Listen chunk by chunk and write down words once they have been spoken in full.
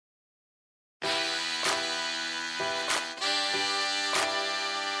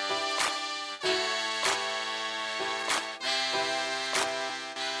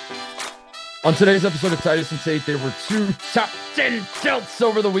On today's episode of Titus and Tate, there were two top 10 tilts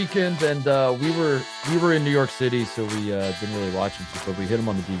over the weekend, and we were in New York City, so we didn't really watch them, but we hit them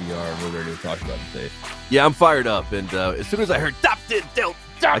on the DVR, and we're ready to talk about them today. Yeah, I'm fired up, and as soon as I heard top 10 tilt,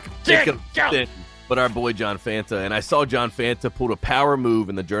 but our boy John Fanta, and I saw John Fanta pulled a power move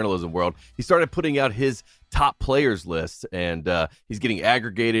in the journalism world. He started putting out his top players list, and he's getting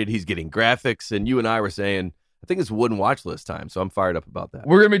aggregated, he's getting graphics, and you and I were saying, I think it's Wooden Watch List time, so I'm fired up about that.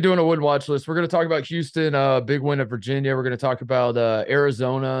 We're going to be doing a Wooden Watch List. We're going to talk about Houston, big win at Virginia. We're going to talk about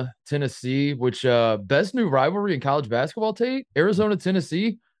Arizona, Tennessee, which best new rivalry in college basketball, Tate. Arizona,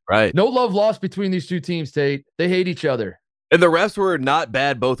 Tennessee. Right. No love lost between these two teams, Tate. They hate each other. And the refs were not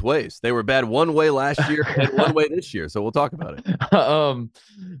bad both ways. They were bad one way last year and one way this year, so we'll talk about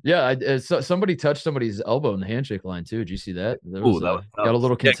it. Somebody touched somebody's elbow in the handshake line, too. Did you see that? Got a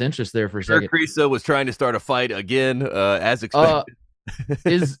little contentious there for a second. Kriisa was trying to start a fight again, as expected.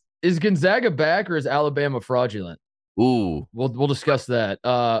 Is Gonzaga back or is Alabama fraudulent? Ooh. We'll discuss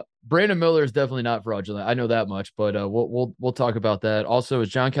that. Brandon Miller is definitely not fraudulent. I know that much, but we'll talk about that. Also, is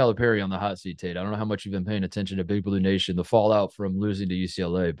John Calipari on the hot seat, Tate? I don't know how much you've been paying attention to Big Blue Nation, the fallout from losing to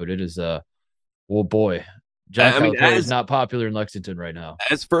UCLA, but it is John Calipari is not popular in Lexington right now.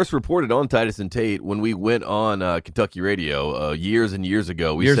 As first reported on Titus and Tate, when we went on Kentucky radio years and years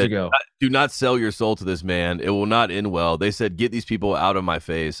ago, we said, do not sell your soul to this man. It will not end well. They said, get these people out of my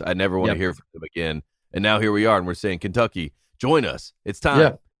face. I never want to hear from them again. And now here we are, and we're saying, Kentucky, join us. It's time.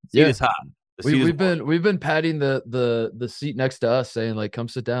 Yeah. The seat is hot. We've been patting the seat next to us, saying like, come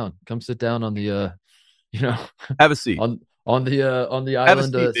sit down on the have a seat on the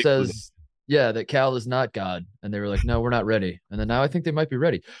island that says that Cal is not God, and they were like, no, we're not ready, and then now I think they might be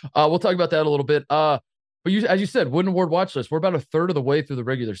ready. We'll talk about that a little bit. But as you said, Wooden Award watch list. We're about a third of the way through the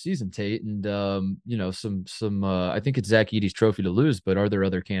regular season, Tate, and some I think it's Zach Edey's trophy to lose, but are there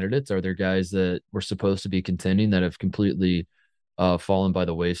other candidates? Are there guys that were supposed to be contending that have completely fallen by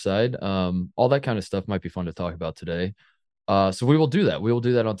the wayside? All that kind of stuff might be fun to talk about today. So we will do that. We will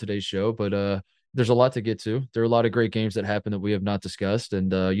do that on today's show, but there's a lot to get to. There are a lot of great games that happen that we have not discussed,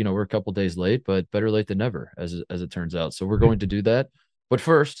 and we're a couple days late, but better late than never, as it turns out. So we're going to do that. But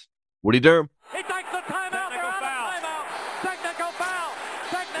first, Woody Durham. He takes the timeout. Technical foul.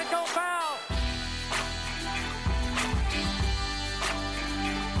 Technical foul.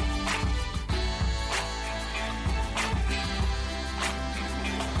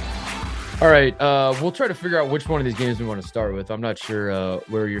 All right, we'll try to figure out which one of these games we want to start with. I'm not sure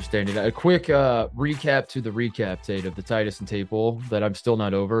where you're standing. A quick recap to the recap, Tate, of the Titus and Tate Bowl that I'm still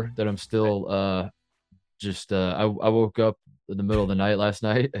not over, that I'm still I woke up in the middle of the night last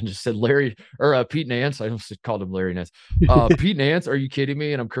night and just said Pete Nance. I almost called him Larry Nance. Pete Nance, are you kidding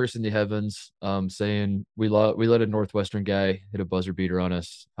me? And I'm cursing the heavens, saying we let a Northwestern guy hit a buzzer beater on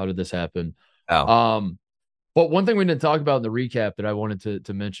us. How did this happen? Ow. But one thing we didn't talk about in the recap that I wanted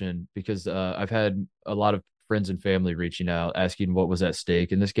to mention, because I've had a lot of friends and family reaching out asking what was at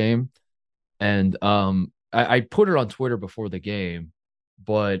stake in this game. And I put it on Twitter before the game,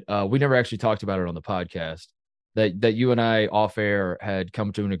 but we never actually talked about it on the podcast. That you and I off air had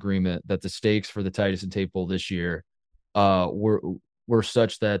come to an agreement that the stakes for the Titus and Tate Bowl this year were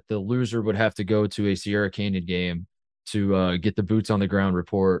such that the loser would have to go to a Sierra Canyon game to get the boots on the ground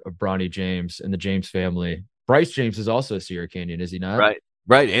report of Bronny James and the James family. Bryce James is also a Sierra Canyon, is he not?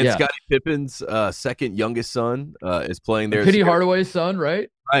 Right. And Scottie Pippen's second youngest son is playing there. Penny Hardaway's son, right?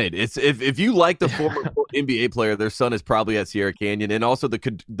 Right. It's if you like the former NBA player, their son is probably at Sierra Canyon, and also the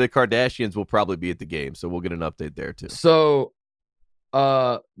Kardashians will probably be at the game, so we'll get an update there too. So,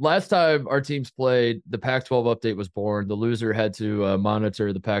 last time our teams played, the Pac-12 update was born. The loser had to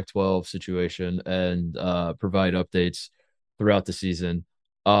monitor the Pac-12 situation and provide updates throughout the season.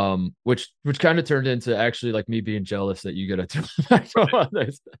 Which kind of turned into actually like me being jealous that you get a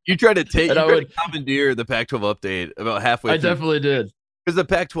You tried to commandeer the Pac-12 update about halfway through. I definitely did. Because the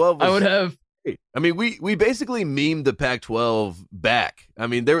Pac-12 was, I would have. I mean, we basically memed the Pac-12 back. I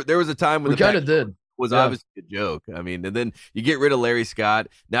mean, there was a time when we kind of did. Was obviously a joke. I mean, and then you get rid of Larry Scott.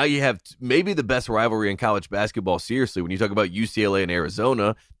 Now you have maybe the best rivalry in college basketball. Seriously, when you talk about UCLA and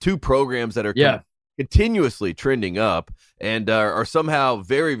Arizona, two programs that are continuously trending up and are somehow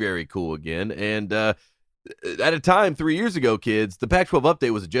very, very cool again. And at a time 3 years ago, kids, the Pac-12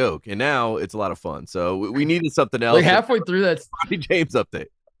 update was a joke, and now it's a lot of fun. So we needed something else. Like halfway through that James update.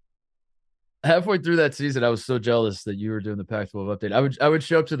 Halfway through that season, I was so jealous that you were doing the Pac-12 update. I would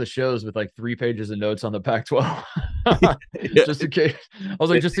show up to the shows with like 3 pages of notes on the Pac-12, just in case. I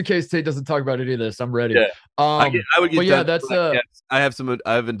was like, just in case Tate doesn't talk about any of this, I'm ready. Yeah. I would get. But yeah, that's I have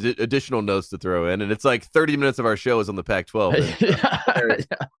additional notes to throw in, and it's like 30 minutes of our show is on the Pac-12.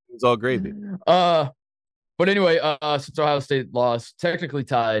 It's all gravy. But anyway, since Ohio State lost, technically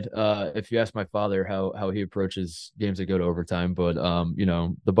tied. If you ask my father how he approaches games that go to overtime, but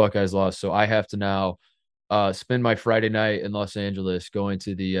the Buckeyes lost, so I have to now spend my Friday night in Los Angeles going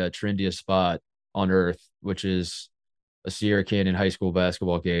to the trendiest spot on earth, which is a Sierra Canyon high school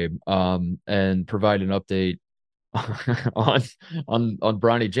basketball game, and provide an update on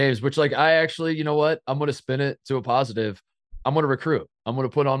Bronny James, which like I actually, you know what? I'm gonna spin it to a positive. I'm gonna recruit. I'm gonna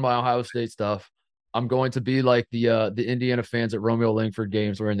put on my Ohio State stuff. I'm going to be like the Indiana fans at Romeo Langford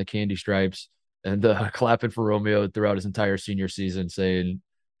games wearing the candy stripes and clapping for Romeo throughout his entire senior season, saying,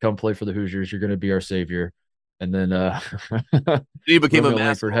 "Come play for the Hoosiers. You're going to be our savior." And then he became Romeo a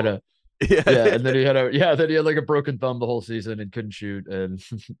Langford had a and then he had like a broken thumb the whole season and couldn't shoot, and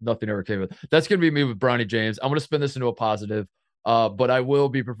nothing ever came of it. That's going to be me with Bronny James. I'm going to spin this into a positive, but I will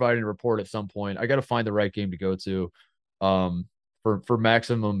be providing a report at some point. I got to find the right game to go to. For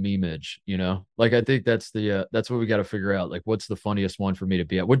maximum memeage, like I think that's what we got to figure out. Like, what's the funniest one for me to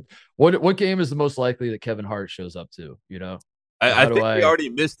be at? What game is the most likely that Kevin Hart shows up to? I think we already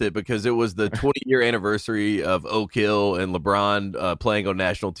missed it because it was the 20-year anniversary of Oak Hill and LeBron playing on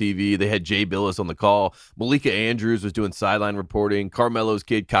national TV. They had Jay Billis on the call. Malika Andrews was doing sideline reporting. Carmelo's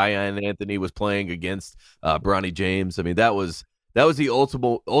kid, Kyan Anthony, was playing against Bronny James. I mean, that was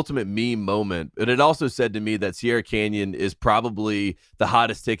the ultimate meme moment. And it also said to me that Sierra Canyon is probably the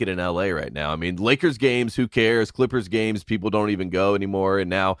hottest ticket in LA right now. I mean, Lakers games, who cares? Clippers games, people don't even go anymore.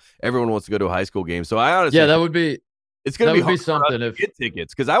 And now everyone wants to go to a high school game. So I honestly, that would be, it's going to be hard something to get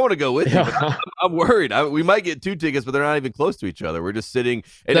tickets because I want to go with you. I'm worried. We might get 2 tickets, but they're not even close to each other. We're just sitting.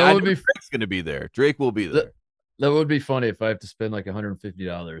 And I know Drake's going to be there. Drake will be there. That would be funny if I have to spend like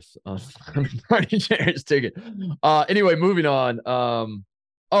 $150 on Bronny James ticket. Anyway, moving on. The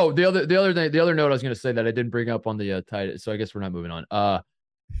other note I was going to say that I didn't bring up on the title, so I guess we're not moving on.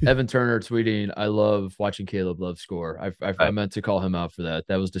 Evan Turner tweeting, "I love watching Caleb Love score." I meant to call him out for that.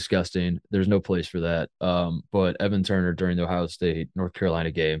 That was disgusting. There's no place for that. But Evan Turner during the Ohio State North Carolina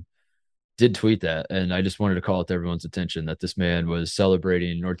game did tweet that, and I just wanted to call it to everyone's attention that this man was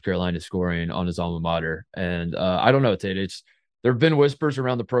celebrating North Carolina scoring on his alma mater. And I don't know, Tate. There have been whispers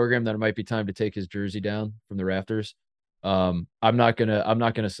around the program that it might be time to take his jersey down from the rafters. I'm not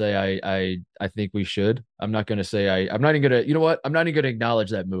gonna say I think we should. I'm not gonna say I'm not even gonna. You know what? I'm not even gonna acknowledge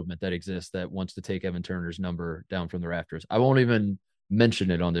that movement that exists that wants to take Evan Turner's number down from the rafters. I won't even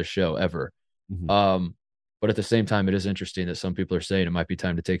mention it on this show ever. Mm-hmm. But at the same time, it is interesting that some people are saying it might be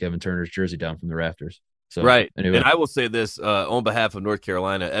time to take Evan Turner's jersey down from the rafters. So, right. Anyway. And I will say this on behalf of North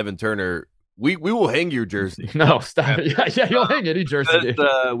Carolina, Evan Turner, we will hang your jersey. No, stop it. Yeah, you'll hang any jersey.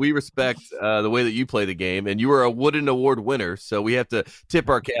 We respect the way that you play the game, and you were a Wooden Award winner, so we have to tip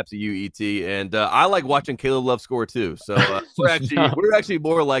our caps to you, ET. And I like watching Caleb Love score too. So we're actually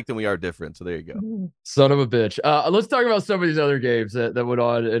more alike than we are different. So there you go. Son of a bitch. Let's talk about some of these other games that went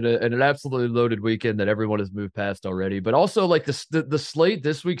on in an absolutely loaded weekend that everyone has moved past already. But also, like the slate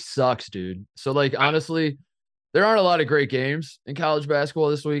this week sucks, dude. So like honestly, there aren't a lot of great games in college basketball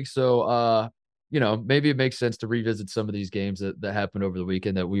this week. So, maybe it makes sense to revisit some of these games that happened over the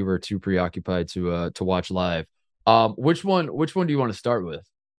weekend that we were too preoccupied to watch live. Which one do you want to start with?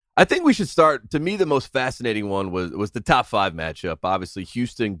 I think we should start. To me, the most fascinating one was the top 5 matchup. Obviously,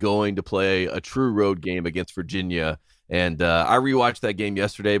 Houston going to play a true road game against Virginia. And I rewatched that game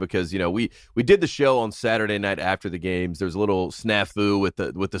yesterday because we did the show on Saturday night after the games. There's a little snafu with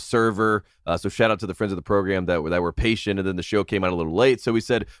the server, so shout out to the friends of the program that were patient. And then the show came out a little late, so we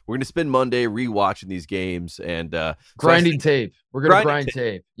said we're going to spend Monday rewatching these games and grinding tape. We're going to grind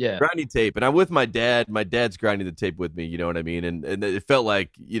tape, yeah, grinding tape. And I'm with my dad. My dad's grinding the tape with me. You know what I mean? And it felt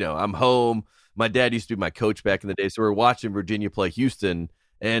like I'm home. My dad used to be my coach back in the day, so we're watching Virginia play Houston.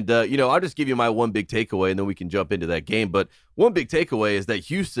 And, I'll just give you my one big takeaway, and then we can jump into that game. But one big takeaway is that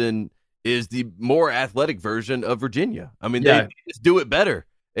Houston is the more athletic version of Virginia. I mean, they just do it better.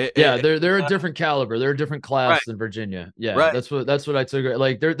 They're a different caliber. They're a different class than Virginia. Yeah, right. That's what I took.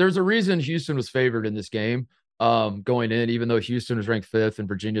 Like, there's a reason Houston was favored in this game going in, even though Houston was ranked 5th and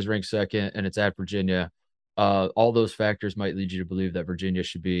Virginia's ranked 2nd, and it's at Virginia. All those factors might lead you to believe that Virginia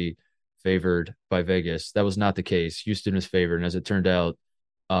should be favored by Vegas. That was not the case. Houston was favored, and as it turned out,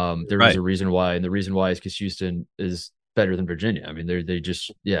 there was a reason why, and the reason why is because Houston is better than Virginia. I mean, they're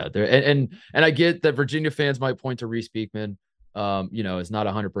I get that Virginia fans might point to Reese Beekman, is not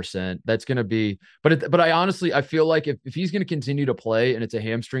 100%. That's going to be, but I honestly, I feel like if he's going to continue to play and it's a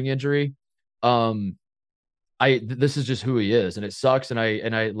hamstring injury, this is just who he is, and it sucks. And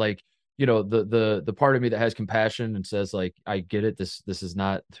I like, the part of me that has compassion and says like, I get it. This is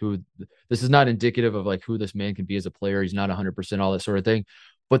not indicative of like who this man can be as a player. He's not 100%, all that sort of thing.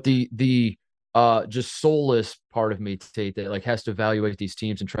 But the just soulless part of me, Tate, that like has to evaluate these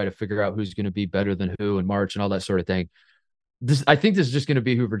teams and try to figure out who's going to be better than who in March and all that sort of thing. I think this is just going to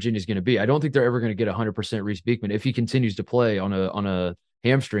be who Virginia's going to be. I don't think they're ever going to get 100% Reese Beekman if he continues to play on a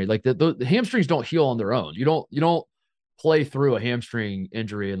hamstring. Like the hamstrings don't heal on their own. You don't play through a hamstring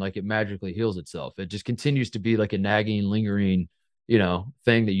injury and like it magically heals itself. It just continues to be like a nagging, lingering,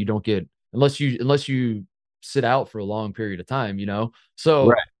 thing that you don't get unless you sit out for a long period of time, So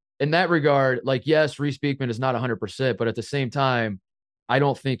right. In that regard, like, yes, Reese Beekman is not 100%, but at the same time, I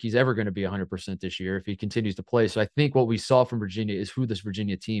don't think he's ever going to be 100% this year if he continues to play. So I think what we saw from Virginia is who this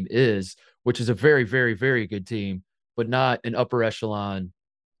Virginia team is, which is a very, very, very good team, but not an upper echelon,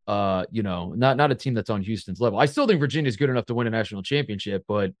 not a team that's on Houston's level. I still think Virginia is good enough to win a national championship,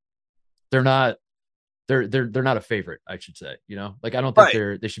 but they're not a favorite, I should say. Like I don't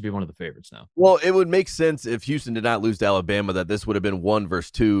think they should be one of the favorites now. Well, it would make sense if Houston did not lose to Alabama that this would have been 1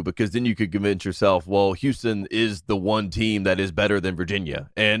 versus 2, because then you could convince yourself, well, Houston is the one team that is better than Virginia,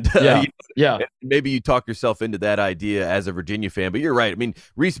 and maybe you talk yourself into that idea as a Virginia fan. But you're right. I mean,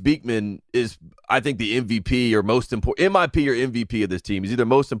 Reese Beekman is, I think, the MVP or most important MIP or MVP of this team. He's either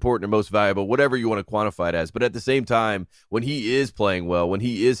most important or most valuable, whatever you want to quantify it as. But at the same time, when he is playing well, when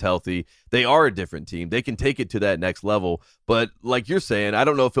he is healthy, they are a different team. They can take it to that next level. But like you're saying, I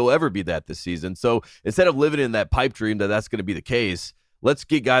don't know if he'll ever be that this season. So instead of living in that pipe dream that that's going to be the case, let's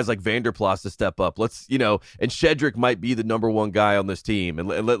get guys like Vanderplas to step up. Let's, and Shedrick might be the number one guy on this team. And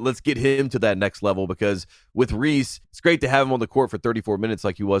let's get him to that next level, because with Reese, it's great to have him on the court for 34 minutes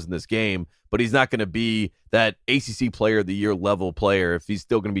like he was in this game, but he's not going to be that ACC player of the year level player if he's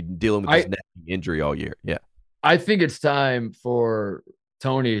still going to be dealing with this neck injury all year. Yeah. I think it's time for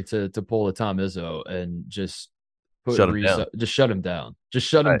Tony to pull a Tom Izzo and just shut him down. Just shut him down. Just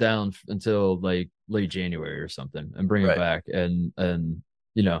shut him down until like late January or something, and bring him back and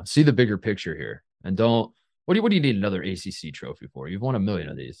see the bigger picture here. And don't what do you need another ACC trophy for? You've won 1 million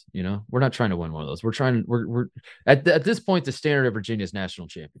of these. We're not trying to win one of those. We're at this point, the standard of Virginia's national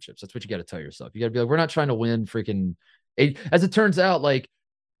championships. That's what you got to tell yourself. You got to be like, we're not trying to win freaking 8. As it turns out, like,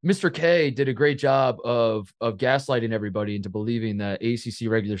 Mr. K did a great job of gaslighting everybody into believing that ACC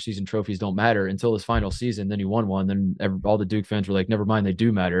regular season trophies don't matter until his final season. Then he won one. Then all the Duke fans were like, "Never mind, they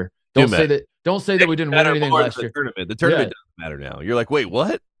do matter." Don't say that we didn't win anything last year. The tournament doesn't matter now. You're like, wait,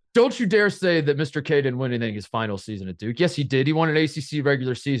 what? Don't you dare say that Mr. K didn't win anything his final season at Duke. Yes, he did. He won an ACC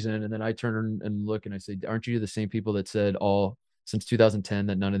regular season, and then I turn and look and I say, "Aren't you the same people that said all since 2010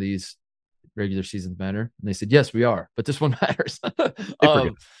 that none of these regular seasons matter?" And they said, "Yes, we are, but this one matters."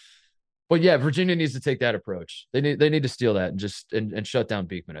 But yeah, Virginia needs to take that approach. They need to steal that and just and shut down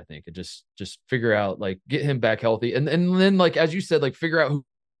Beekman, I think, and just figure out, like, get him back healthy, and then, like, as you said, like, figure out who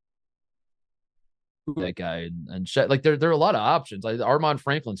that guy and like there are a lot of options. Like Armaan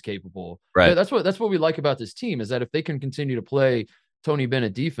Franklin's capable. Right. That's what we like about this team, is that if they can continue to play Tony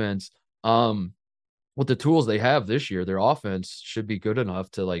Bennett defense, with the tools they have this year, their offense should be good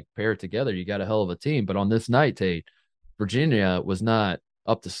enough to like pair it together. You got a hell of a team. But on this night, Tate, Virginia was not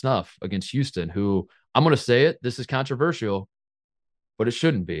up to snuff against Houston, who, I'm going to say it, this is controversial, but it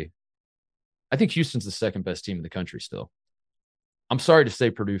shouldn't be. I think Houston's the second best team in the country still. I'm sorry to say,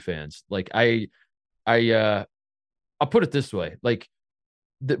 Purdue fans. Like, I'll put it this way. Like,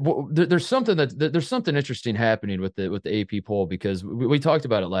 there's something interesting happening with the AP poll, because we talked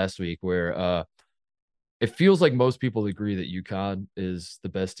about it last week, where it feels like most people agree that UConn is the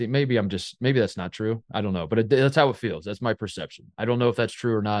best team. Maybe that's not true. I don't know, but that's how it feels. That's my perception. I don't know if that's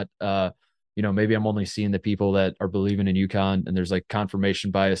true or not. Maybe I'm only seeing the people that are believing in UConn, and there's like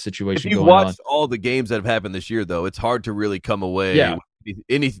confirmation bias situation going on. If you watched all the games that have happened this year, though, it's hard to really come away with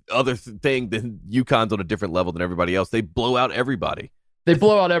any other thing than UConn's on a different level than everybody else. They blow out everybody. They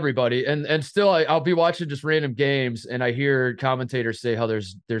blow out everybody, and still I'll be watching just random games, and I hear commentators say how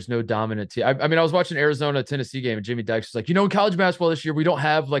there's no dominant team. I mean, I was watching Arizona-Tennessee game, and Jimmy Dykes was like, in college basketball this year, we don't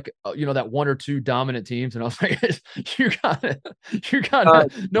have like that 1 or 2 dominant teams, and I was like, UConn,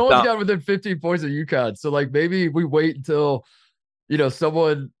 no one's got within 15 points of UConn, so like maybe we wait until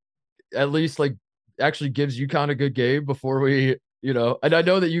someone at least like actually gives UConn a good game before we and I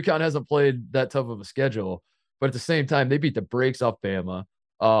know that UConn hasn't played that tough of a schedule. But at the same time, they beat the brakes off Bama.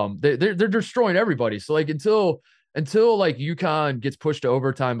 They're destroying everybody. So like until like UConn gets pushed to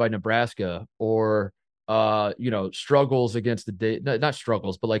overtime by Nebraska, or struggles against not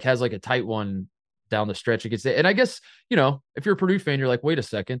struggles, but like has like a tight one down the stretch against it. And I guess if you're a Purdue fan, you're like, wait a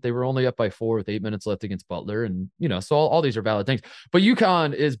second, they were only up by 4 with 8 minutes left against Butler, and so all these are valid things. But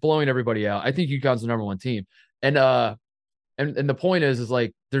UConn is blowing everybody out. I think UConn's the number 1 team, and and the point is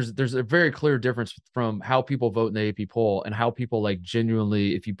like there's a very clear difference from how people vote in the AP poll and how people like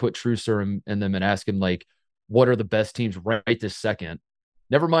genuinely, if you put Trusser in them and ask him like what are the best teams right this second,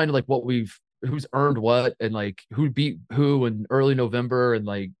 never mind like who's earned what and like who beat who in early November and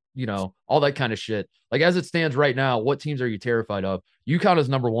like, you know, all that kind of shit. Like as it stands right now, what teams are you terrified of? UConn is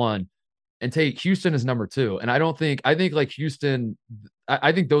number one and take Houston is number two. And I think like Houston,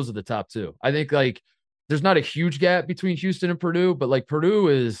 I think those are the top two. I think like there's not a huge gap between Houston and Purdue, but like Purdue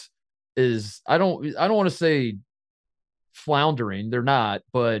is I don't want to say floundering. They're not,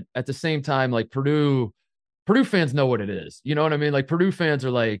 but at the same time, like Purdue fans know what it is. You know what I mean? Like Purdue fans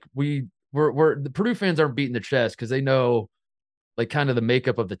are like, the Purdue fans aren't beating the chest because they know like kind of the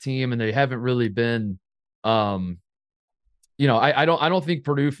makeup of the team and they haven't really been, you know, I don't think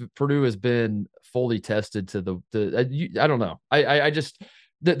Purdue has been fully tested to I don't know. I just,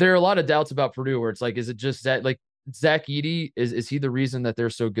 there are a lot of doubts about Purdue where it's like, is it just that like Zach Edey, is he the reason that they're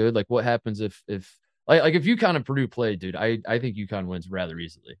so good? Like what happens if like if UConn and Purdue play, dude, I think UConn wins rather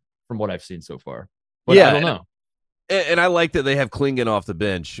easily from what I've seen so far. But yeah, I don't know. And I like that they have Clingan off the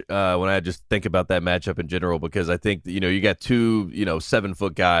bench when I just think about that matchup in general, because I think, you know, you got two,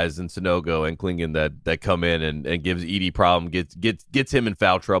 7-foot guys in Sanogo and Clingan that come in and gives Edey problem, gets him in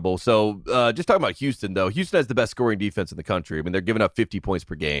foul trouble. So just talking about Houston, though, Houston has the best scoring defense in the country. I mean, they're giving up 50 points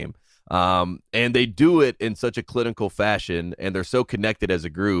per game. And they do it in such a clinical fashion, and they're so connected as a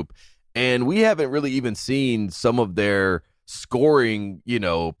group. And we haven't really even seen some of their scoring,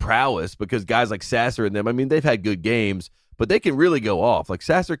 prowess, because guys like Sasser and them, I mean, they've had good games, but they can really go off. Like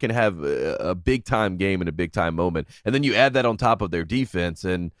Sasser can have a big time game in a big time moment, and then you add that on top of their defense,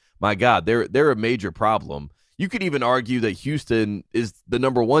 and my God, they're a major problem. You could even argue that Houston is the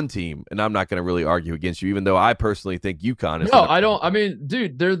number one team, and I'm not going to really argue against you, even though I personally think UConn is. No, I don't. I mean,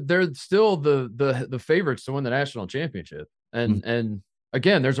 dude, they're still the favorites to win the national championship, and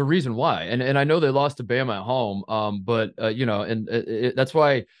again, there's a reason why, and I know they lost to Bama at home, but that's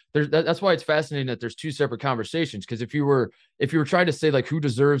why that's why it's fascinating that there's two separate conversations. Because if you were trying to say like who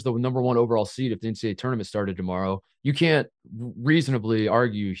deserves the number one overall seed if the NCAA tournament started tomorrow, you can't reasonably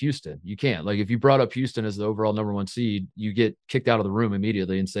argue Houston. You can't. Like if you brought up Houston as the overall number one seed, you get kicked out of the room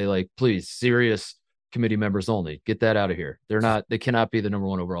immediately and say like, please, serious committee members only, get that out of here. They cannot be the number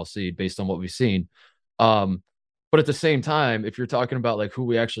one overall seed based on what we've seen. But at the same time, if you're talking about like who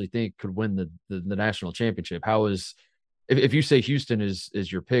we actually think could win the national championship, if you say Houston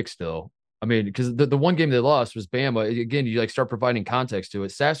is your pick still? I mean, because the one game they lost was Bama. Again, you like start providing context to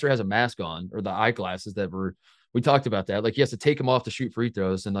it. Sasser has a mask on, or the eyeglasses we talked about that. Like he has to take them off to shoot free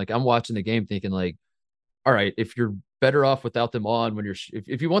throws, and like I'm watching the game thinking like, all right, if you're better off without them on when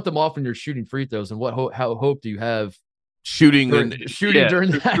if you want them off when you're shooting free throws, then how hope do you have shooting during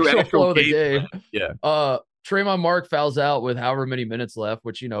the actual flow of the game? Yeah. Trayvon Mark fouls out with however many minutes left,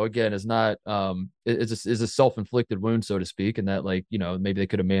 which, again, is not is a self-inflicted wound, so to speak. And that like, maybe they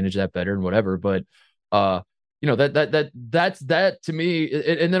could have managed that better and whatever. But, that's to me.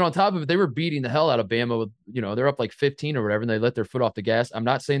 And then on top of it, they were beating the hell out of Bama with, they're up like 15 or whatever, and they let their foot off the gas. I'm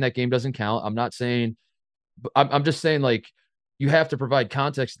not saying that game doesn't count. I'm not saying, I'm just saying like, you have to provide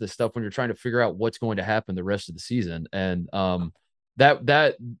context to this stuff when you're trying to figure out what's going to happen the rest of the season. And,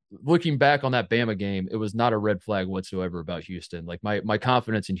 that looking back on that Bama game, it was not a red flag whatsoever about Houston. Like my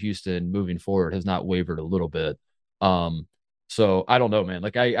confidence in Houston moving forward has not wavered a little bit. So I don't know, man.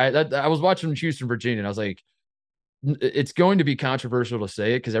 Like I was watching Houston, Virginia, and I was like, it's going to be controversial to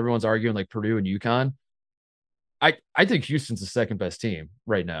say it because everyone's arguing like Purdue and UConn. I think Houston's the second best team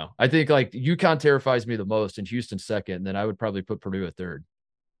right now. I think like UConn terrifies me the most, and Houston's second, and then I would probably put Purdue at third.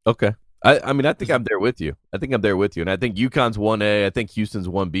 Okay. I mean, I think I'm there with you. And I think UConn's 1A. I think Houston's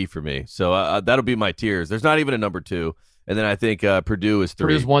 1B for me. So that'll be my tiers. There's not even a number 2. And then I think Purdue is 3.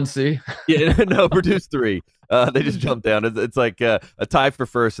 Purdue's 1C. Yeah, no, Purdue's 3. They just jumped down. It's like a tie for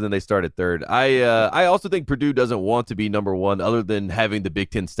first, and then they start at third. I also think Purdue doesn't want to be number 1 other than having the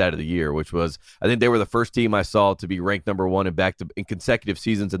Big Ten stat of the year, which was, I think they were the first team I saw to be ranked number 1 in consecutive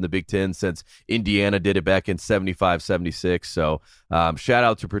seasons in the Big Ten since Indiana did it back in 75-76. So shout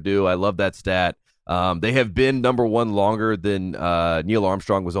out to Purdue. I love that stat. They have been number 1 longer than Neil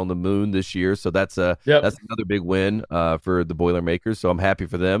Armstrong was on the moon this year, so that's another big win for the Boilermakers. So I'm happy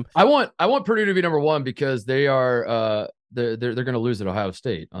for them. I want Purdue to be number 1 because they are they're going to lose at Ohio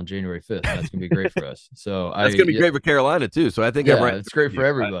State on January 5th. That's going to be great for us. So that's going to be great for Carolina too. So I think I'm right. It's great for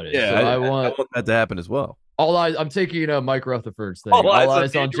everybody. I want that to happen as well. All eyes. I'm taking Mike Rutherford's thing. All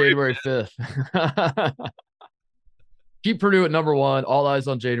eyes on January 5th. Keep Purdue at number 1. All eyes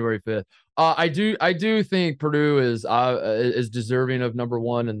on January 5th. I do think Purdue is deserving of number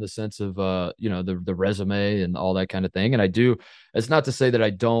one in the sense of the resume and all that kind of thing. And it's not to say that I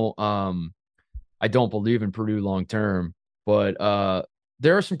don't believe in Purdue long term, but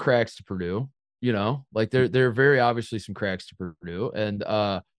there are some cracks to Purdue, like there are very obviously some cracks to Purdue. And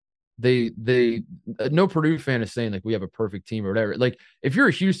they no Purdue fan is saying like we have a perfect team or whatever. Like if you're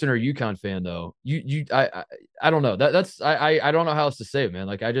a Houston or UConn fan though, I don't know. I don't know how else to say it, man.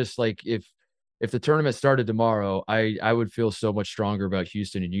 Like I just like if the tournament started tomorrow, I would feel so much stronger about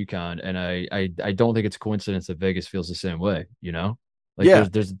Houston and UConn. And I don't think it's a coincidence that Vegas feels the same way, Like Yeah.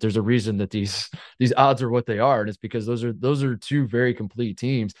 there's a reason that these odds are what they are, and it's because those are two very complete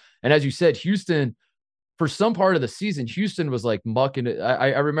teams. And as you said, Houston, for some part of the season, Houston was like mucking it.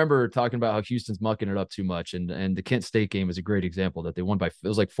 I remember talking about how Houston's mucking it up too much. And the Kent State game is a great example that they won by, it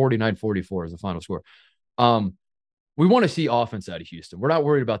was like 49-44 as the final score. We want to see offense out of Houston. We're not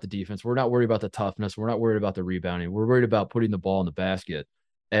worried about the defense. We're not worried about the toughness. We're not worried about the rebounding. We're worried about putting the ball in the basket.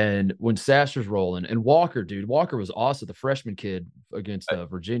 And when Sasser's rolling and Walker was awesome. The freshman kid against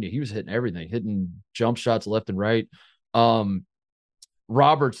Virginia, he was hitting everything, hitting jump shots left and right.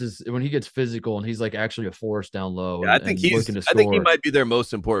 Roberts is when he gets physical and he's like actually a force down low. Yeah, I think he might be their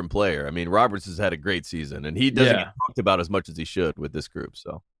most important player. I mean, Roberts has had a great season, and he doesn't get talked about as much as he should with this group.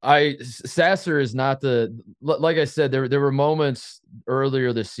 So Sasser is not like I said, there were moments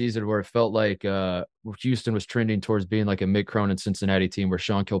earlier this season where it felt like Houston was trending towards being like a Mick Cronin Cincinnati team where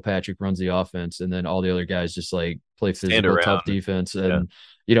Sean Kilpatrick runs the offense and then all the other guys just like play physical, tough defense. And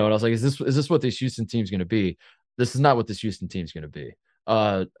and I was like, is this what this Houston team's going to be? This is not what this Houston team's going to be.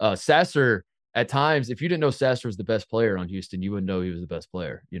 Sasser, at times, if you didn't know Sasser was the best player on Houston, you wouldn't know he was the best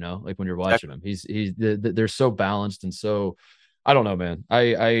player, like when you're watching him. They're so balanced and so, I don't know, man.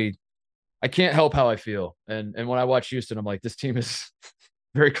 I can't help how I feel. And when I watch Houston, I'm like, this team is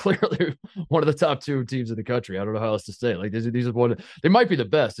very clearly one of the top two teams in the country. I don't know how else to say it. Like these are they might be the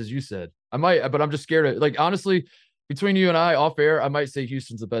best, as you said. But I'm just scared of, like, honestly, between you and I off air, I might say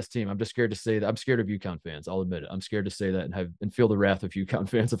Houston's the best team. I'm just scared to say that. I'm scared of UConn fans. I'll admit it. I'm scared to say that and feel the wrath of UConn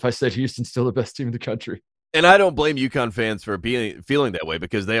fans if I said Houston's still the best team in the country. And I don't blame UConn fans for feeling that way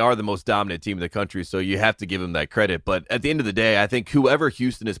because they are the most dominant team in the country, so you have to give them that credit. But at the end of the day, I think whoever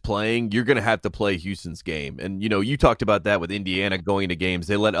Houston is playing, you're going to have to play Houston's game. And, you talked about that with Indiana going into games.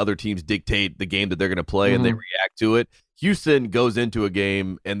 They let other teams dictate the game that they're going to play, and they react to it. Houston goes into a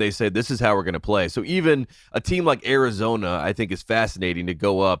game and they say, this is how we're going to play. So even a team like Arizona, I think, is fascinating to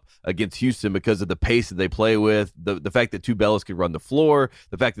go up against Houston because of the pace that they play with, the fact that Tubelis can run the floor,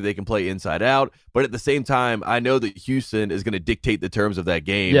 the fact that they can play inside out. But at the same time, I know that Houston is going to dictate the terms of that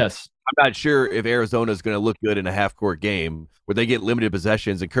game. Yes. I'm not sure if Arizona is going to look good in a half-court game where they get limited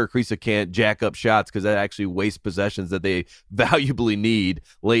possessions and Kirk Kriisa can't jack up shots because that actually wastes possessions that they valuably need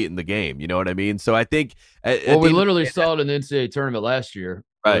late in the game. You know what I mean? So I think we literally saw it in the NCAA tournament last year,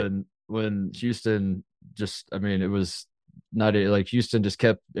 right? When Houston it was not like Houston just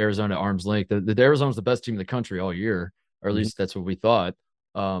kept Arizona at arm's length. The Arizona's the best team in the country all year, or at least that's what we thought.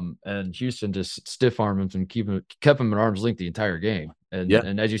 And Houston just stiff-armed him and kept him at arm's length the entire game.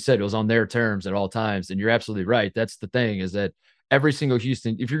 And as you said, it was on their terms at all times. And you're absolutely right. That's the thing, is that every single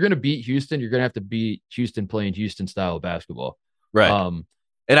Houston, if you're going to beat Houston, you're going to have to beat Houston playing Houston style of basketball. Right.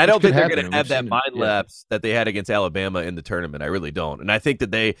 And I don't think they're going to have that mind lapse that they had against Alabama in the tournament. I really don't. And I think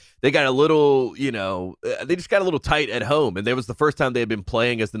that they got a little, they just got a little tight at home. And that was the first time they had been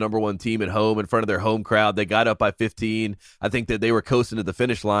playing as the number one team at home in front of their home crowd. They got up by 15. I think that they were coasting to the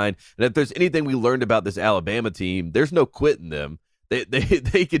finish line. And if there's anything we learned about this Alabama team, there's no quitting them.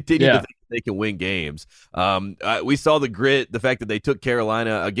 They continue to think they can win games. We saw the grit, the fact that they took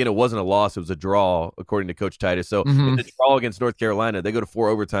Carolina. Again, it wasn't a loss. It was a draw, according to Coach Titus. So in the draw against North Carolina, they go to 4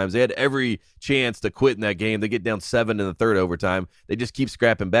 overtimes. They had every chance to quit in that game. They get down 7 in the third overtime. They just keep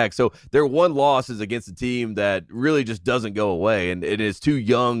scrapping back. So their one loss is against a team that really just doesn't go away, and it is too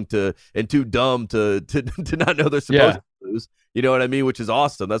young and too dumb to not know they're supposed to lose. You know what I mean? Which is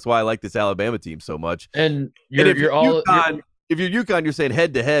awesome. That's why I like this Alabama team so much. And if you're UConn, you're saying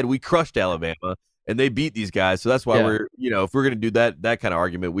head to head, we crushed Alabama and they beat these guys. So that's why we're, if we're going to do that kind of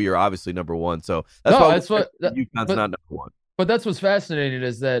argument, we are obviously number one. So UConn's not number one. But that's what's fascinating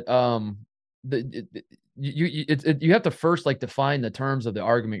is that you have to first like define the terms of the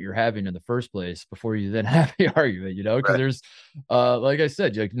argument you're having in the first place before you then have the argument, because there's like I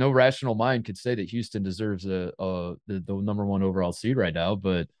said, like no rational mind could say that Houston deserves the number one overall seed right now.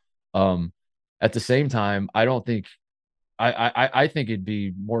 But at the same time, I don't think I think it'd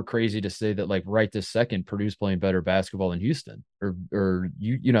be more crazy to say that like right this second Purdue's playing better basketball than Houston or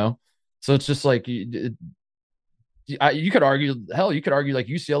so it's just like you could argue, hell, you could argue like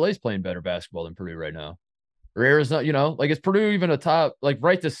UCLA is playing better basketball than Purdue right now, or Arizona. Like is Purdue even a top, like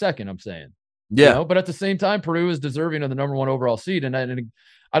right this second? I'm saying, yeah. But at the same time, Purdue is deserving of the number 1 overall seed, and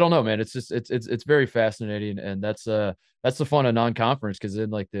I don't know, man. It's just it's very fascinating, and that's the fun of non-conference, because then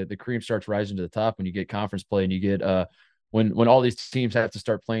like the cream starts rising to the top when you get conference play, and you get when all these teams have to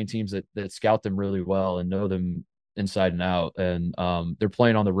start playing teams that scout them really well and know them inside and out, and they're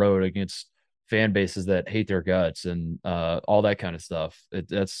playing on the road against fan bases that hate their guts, and all that kind of stuff.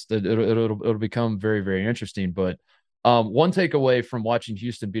 It'll become very, very interesting. But one takeaway from watching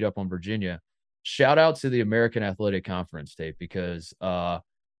Houston beat up on Virginia, shout out to the American Athletic Conference, tape, because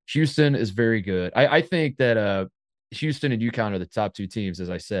Houston is very good. I think that Houston and UConn are the top 2 teams. As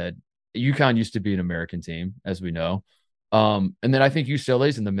I said, UConn used to be an American team, as we know. And then I think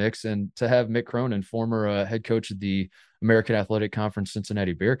UCLA's in the mix, and to have Mick Cronin, former head coach of the American Athletic Conference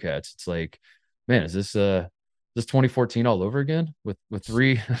Cincinnati Bearcats, it's like, man, is this 2014 all over again with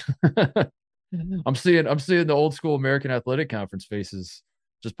 3? I'm seeing the old school American Athletic Conference faces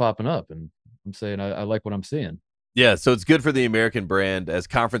just popping up, and I'm saying I like what I'm seeing. Yeah, so it's good for the American brand, as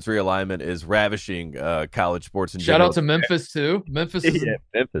conference realignment is ravishing college sports in Shout general. out to Memphis too. Memphis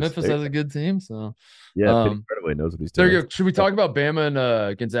has a good team. So yeah, Penny Hardaway knows what he's doing. There you go. Should we talk about Bama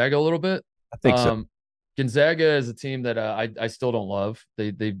and Gonzaga a little bit? I think so. Gonzaga is a team that I still don't love.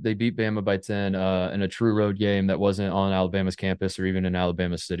 They beat Bama by 10 in a true road game that wasn't on Alabama's campus or even in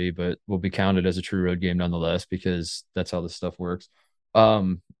Alabama City, but will be counted as a true road game nonetheless, because that's how this stuff works.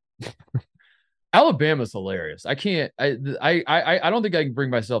 Alabama's hilarious. I don't think I can bring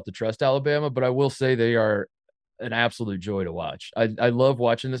myself to trust Alabama, but I will say they are an absolute joy to watch. I love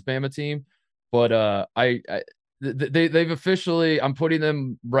watching this Bama team, but they've officially, I'm putting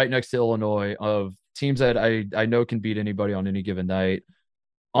them right next to Illinois, of teams that I know can beat anybody on any given night.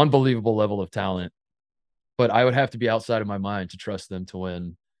 Unbelievable level of talent, but I would have to be outside of my mind to trust them to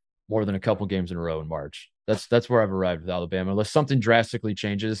win more than a couple games in a row in March. That's where I've arrived with Alabama, unless something drastically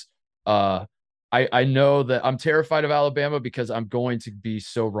changes. I know that I'm terrified of Alabama, because I'm going to be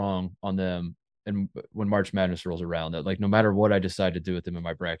so wrong on them, and when March Madness rolls around, that like no matter what I decide to do with them in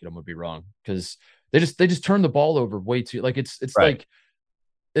my bracket, I'm gonna be wrong, because they just turn the ball over way too. Like it's right. Like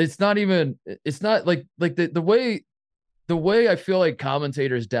it's not like the way I feel like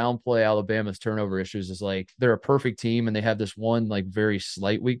commentators downplay Alabama's turnover issues is like they're a perfect team and they have this one like very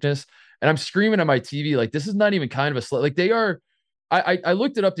slight weakness, and I'm screaming at my TV like this is not even kind of a slight. Like they are. I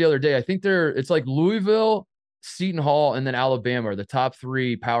looked it up the other day. I think it's like Louisville, Seton Hall, and then Alabama are the top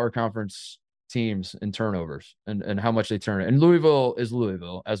 3 power conference teams in turnovers and how much they turn it. And Louisville is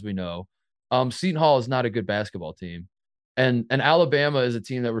Louisville, as we know. Seton Hall is not a good basketball team. And Alabama is a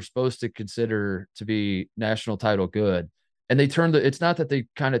team that we're supposed to consider to be national title good. And they it's not that they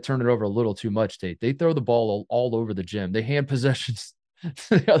kind of turn it over a little too much, Tate. They throw the ball all over the gym. They hand possessions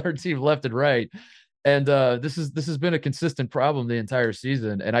to the other team left and right. And this has been a consistent problem the entire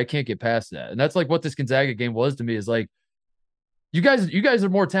season, and I can't get past that. And that's like what this Gonzaga game was to me, is like, you guys are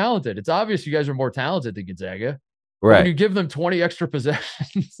more talented. It's obvious you guys are more talented than Gonzaga. Right. When you give them 20 extra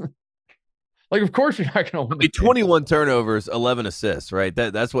possessions, like of course you're not going to win. 21 turnovers, 11 assists, right?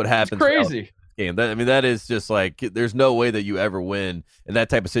 That's what happens. It's crazy. Game. That is just like, there's no way that you ever win in that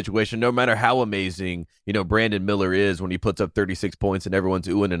type of situation, no matter how amazing, Brandon Miller is when he puts up 36 points and everyone's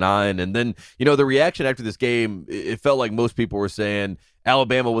oohing and eyeing. And then, the reaction after this game, it felt like most people were saying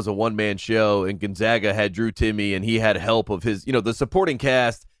Alabama was a one-man show and Gonzaga had Drew Timme and he had help of his, the supporting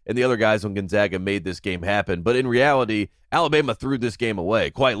cast and the other guys on Gonzaga made this game happen. But in reality, Alabama threw this game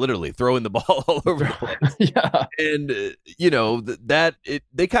away, quite literally, throwing the ball all over the place. Yeah. And,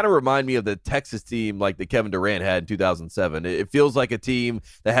 they kind of remind me of the Texas team like that Kevin Durant had in 2007. It feels like a team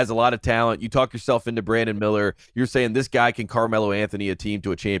that has a lot of talent. You talk yourself into Brandon Miller. You're saying this guy can Carmelo Anthony a team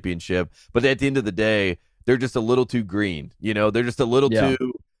to a championship. But at the end of the day, they're just a little too green. They're just a little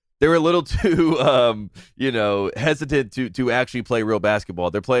too they're a little too, hesitant to actually play real basketball.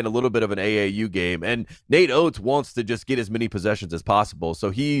 They're playing a little bit of an AAU game, and Nate Oates wants to just get as many possessions as possible.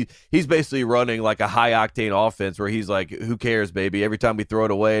 So he's basically running like a high octane offense where he's like, "Who cares, baby? Every time we throw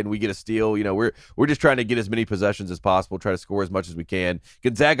it away and we get a steal, we're just trying to get as many possessions as possible, try to score as much as we can."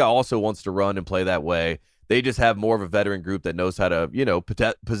 Gonzaga also wants to run and play that way. They just have more of a veteran group that knows how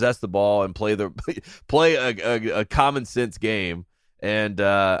to, possess the ball and play a common sense game. And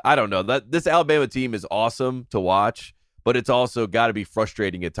I don't know, that this Alabama team is awesome to watch, but it's also got to be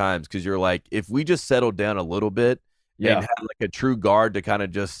frustrating at times because you're like, if we just settled down a little bit and had like a true guard to kind of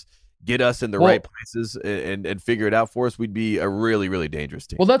just get us in the right places and figure it out for us, we'd be a really, really dangerous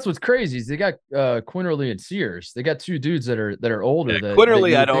team. Well, that's what's crazy is they got Quinerly and Sears. They got two dudes that are older. Yeah,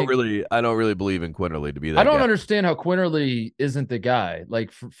 Quinerly, I don't really believe in Quinerly to be that. I don't guy. understand how Quinerly isn't the guy,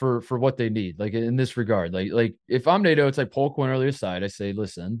 like for what they need, like in this regard. Like if I'm NATO, it's like pull Quinerly aside. I say,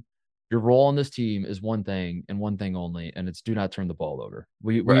 listen, your role on this team is one thing and one thing only, and it's do not turn the ball over.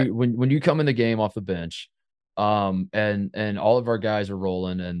 When you come in the game off the bench, and all of our guys are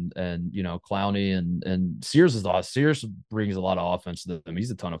rolling, and you know, Clowney and Sears is lost. Sears brings a lot of offense to them.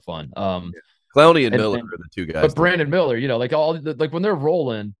 He's a ton of fun. Clowney and Miller are the two guys. But Brandon Miller, you know, like like when they're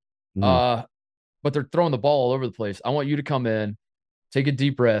rolling, but they're throwing the ball all over the place. I want you to come in, take a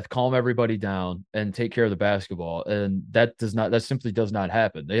deep breath, calm everybody down, and take care of the basketball. And that simply does not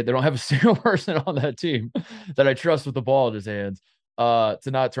happen. They don't have a single person on that team that I trust with the ball in his hands to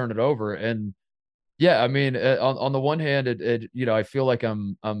not turn it over. And yeah, I mean, on the one hand, it you know, I feel like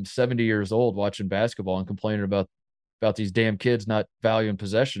I'm 70 years old watching basketball and complaining about these damn kids not valuing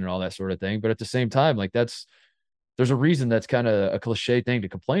possession and all that sort of thing. But at the same time, like there's a reason that's kind of a cliche thing to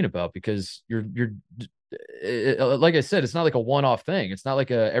complain about, because like I said, it's not like a one-off thing. It's not like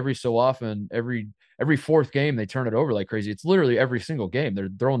every so often, every fourth game they turn it over like crazy. It's literally every single game. They're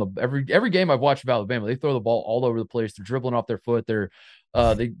throwing every game I've watched of Alabama, they throw the ball all over the place. They're dribbling off their foot.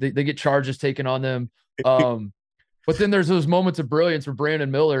 They get charges taken on them. But then there's those moments of brilliance where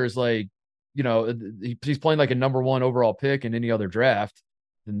Brandon Miller is like, you know, he's playing like a number 1 overall pick in any other draft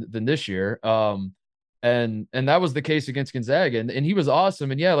than this year. And that was the case against Gonzaga, and he was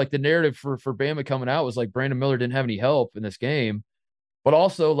awesome. And yeah, like the narrative for Bama coming out was like Brandon Miller didn't have any help in this game, but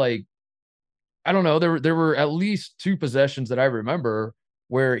also like, I don't know, there were at least 2 possessions that I remember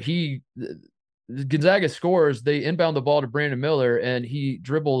where Gonzaga scores, they inbound the ball to Brandon Miller, and he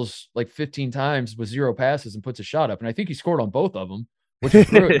dribbles like 15 times with 0 passes and puts a shot up. And I think he scored on both of them, which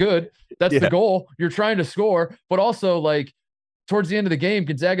is really good. That's the goal. You're trying to score, but also like towards the end of the game,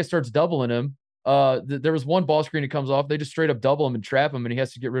 Gonzaga starts doubling him. There was one ball screen that comes off. They just straight up double him and trap him, and he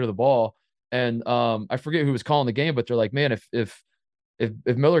has to get rid of the ball. And I forget who was calling the game, but they're like, man, if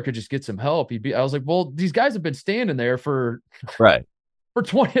Miller could just get some help, he'd be. I was like, well, these guys have been standing there for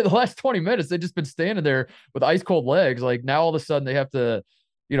the last 20 minutes. They've just been standing there with ice cold legs. Like now all of a sudden they have to,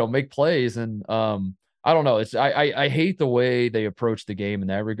 you know, make plays. And I don't know. It's I hate the way they approach the game in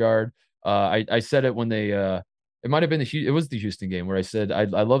that regard. I said it when they it might have been it was the Houston game where I said I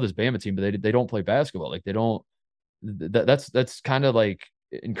love this Bama team, but they don't play basketball. Like they don't. That's kind of like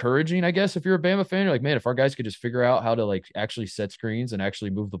encouraging, I guess, if you're a Bama fan. You're like, man, if our guys could just figure out how to like actually set screens and actually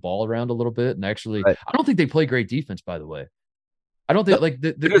move the ball around a little bit, and actually, I don't think they play great defense, by the way. I don't think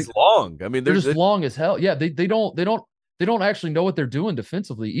they're just long. I mean, they're just long as hell. Yeah, they don't actually know what they're doing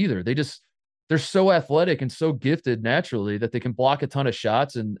defensively either. They're so athletic and so gifted naturally that they can block a ton of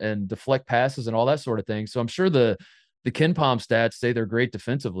shots and deflect passes and all that sort of thing. So I'm sure the KenPom stats say they're great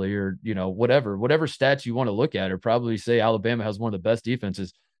defensively, or, you know, whatever stats you want to look at, or probably say Alabama has one of the best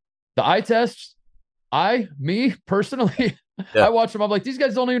defenses. The eye tests, me personally, I watch them. I'm like, these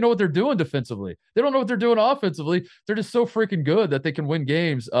guys don't even know what they're doing defensively. They don't know what they're doing offensively. They're just so freaking good that they can win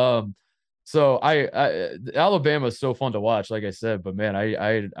games. So Alabama is so fun to watch, like I said, but man,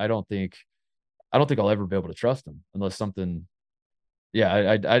 I don't think I'll ever be able to trust them unless something. Yeah,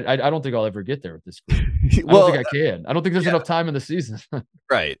 I don't think I'll ever get there with this group. I don't think I can. I don't think there's enough time in the season.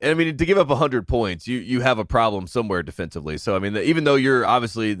 Right. And I mean, to give up 100 points, you have a problem somewhere defensively. So, I mean, even though you're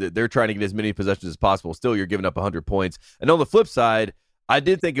obviously they're trying to get as many possessions as possible, still you're giving up 100 points. And on the flip side, I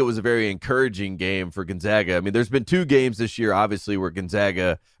did think it was a very encouraging game for Gonzaga. I mean, there's been 2 games this year, obviously, where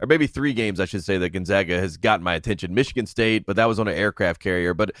Gonzaga, or maybe 3 games, I should say, that Gonzaga has gotten my attention. Michigan State, but that was on an aircraft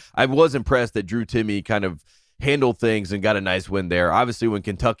carrier. But I was impressed that Drew Timme kind of handled things and got a nice win there. Obviously, when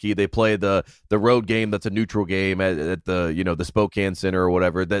Kentucky, they play the road game that's a neutral game at the, you know, the Spokane Center or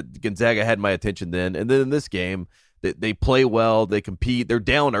whatever, that Gonzaga had my attention then. And then in this game, they play well, they compete. They're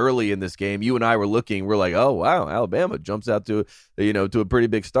down early in this game. You and I were looking, we're like, oh wow, Alabama jumps out to a pretty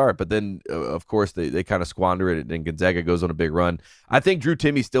big start. But then of course they kind of squander it, and Gonzaga goes on a big run. I think Drew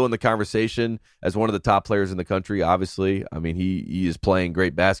Timme's still in the conversation as one of the top players in the country. Obviously, I mean he is playing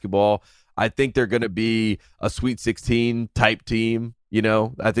great basketball. I think they're going to be a Sweet 16 type team. You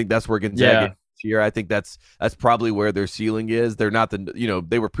know, I think that's where Gonzaga is here. I think that's probably where their ceiling is. They're not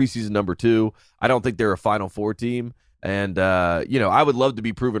they were preseason number 2. I don't think they're a Final Four team. And, I would love to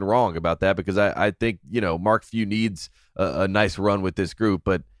be proven wrong about that, because I think, Mark Few needs a nice run with this group.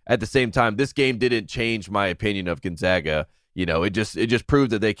 But at the same time, this game didn't change my opinion of Gonzaga. it just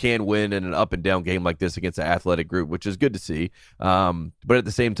proved that they can win in an up and down game like this against an athletic group, which is good to see. But at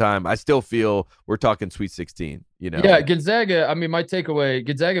the same time, I still feel we're talking Sweet 16. Yeah, Gonzaga. I mean, my takeaway: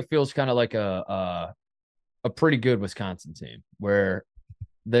 Gonzaga feels kind of like a pretty good Wisconsin team where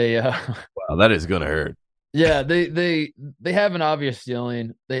they. Wow, that is gonna hurt. Yeah, they have an obvious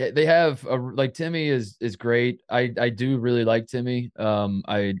ceiling. They have like Timmy is great. I do really like Timmy.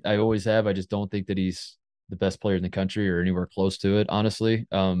 I always have. I just don't think that he's the best player in the country or anywhere close to it, honestly.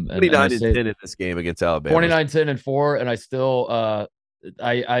 29-10 in this game against Alabama. 29-10-4, and I still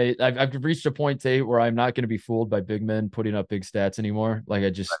I've reached a point, Tate, where I'm not going to be fooled by big men putting up big stats anymore. Like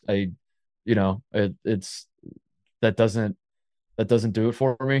it's that doesn't do it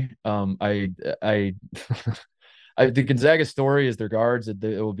for me. The Gonzaga story is their guards. It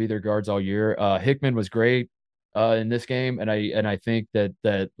will be their guards all year. Hickman was great in this game, and I think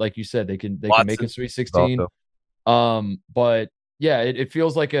that like you said, they can make a Sweet 16. But yeah, it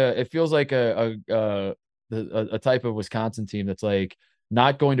feels like a type of Wisconsin team that's like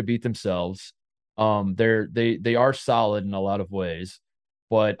not going to beat themselves. They are solid in a lot of ways.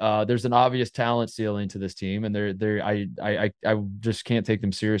 But there's an obvious talent ceiling to this team, and I just can't take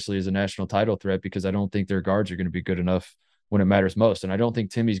them seriously as a national title threat because I don't think their guards are going to be good enough when it matters most, and I don't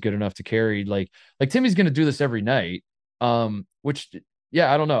think Timmy's good enough to carry like Timmy's going to do this every night. Which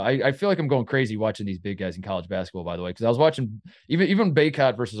yeah, I don't know. I feel like I'm going crazy watching these big guys in college basketball, by the way, because I was watching even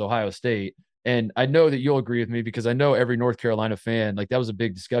Baycott versus Ohio State. And I know that you'll agree with me because I know every North Carolina fan, like that was a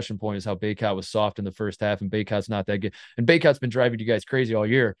big discussion point, is how Baycott was soft in the first half and Baycott's not that good. And Baycott's been driving you guys crazy all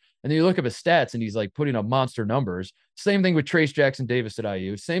year. And then you look at his stats and he's like putting up monster numbers. Same thing with Trace Jackson Davis at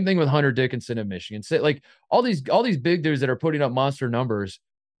IU. Same thing with Hunter Dickinson at Michigan. So, like all these big dudes that are putting up monster numbers.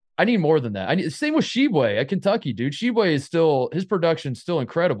 I need more than that. Same with Sheboy at Kentucky, dude. Sheboy is still, his production's still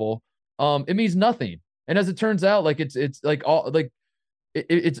incredible. It means nothing. And as it turns out, like it's like all like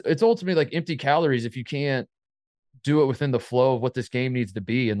it's ultimately like empty calories if you can't do it within the flow of what this game needs to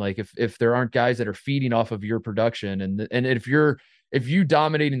be. And like if there aren't guys that are feeding off of your production, and if you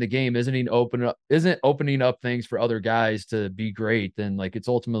dominating the game isn't opening up things for other guys to be great, then like it's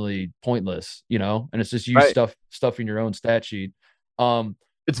ultimately pointless, and it's just you stuffing your own stat sheet.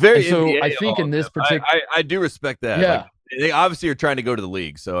 It's very so NBA, I think in this particular, I do respect that. Yeah, like, they obviously are trying to go to the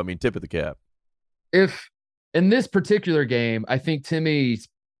league, so I mean, tip of the cap. If in this particular game, I think Timmy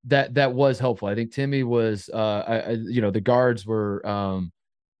that was helpful. I think Timmy was, the guards were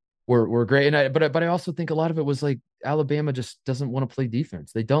great, and but I also think a lot of it was like Alabama just doesn't want to play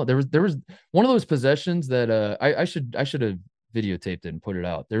defense. They don't. There was one of those possessions that I should have videotaped it and put it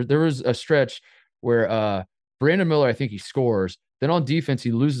out. There was a stretch where Brandon Miller, I think he scores. Then on defense,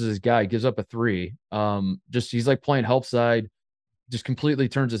 he loses his guy, gives up a three. He's like playing help side, just completely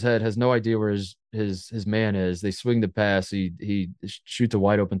turns his head, has no idea where his man is. They swing the pass. He shoots a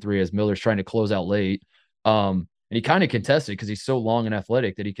wide open three as Miller's trying to close out late. And he kind of contested because he's so long and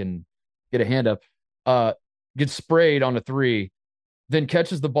athletic that he can get a hand up. Gets sprayed on a three, then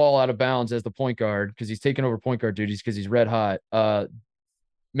catches the ball out of bounds as the point guard because he's taking over point guard duties because he's red hot.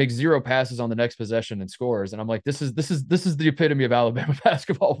 Makes zero passes on the next possession and scores. And I'm like, this is the epitome of Alabama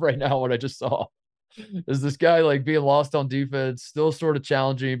basketball right now. What I just saw is this guy like being lost on defense, still sort of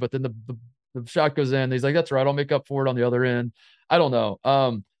challenging, but then the shot goes in. He's like, that's right, I'll make up for it on the other end. I don't know.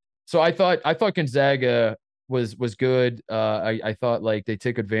 So I thought Gonzaga was good. I thought like they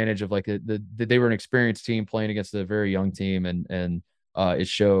took advantage of like they were an experienced team playing against a very young team, and it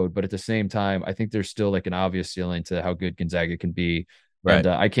showed. But at the same time, I think there's still like an obvious ceiling to how good Gonzaga can be. Right. And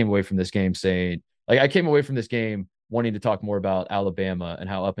I came away from this game wanting to talk more about Alabama and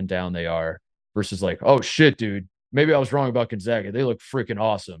how up and down they are versus like, oh shit, dude, maybe I was wrong about Gonzaga. They look freaking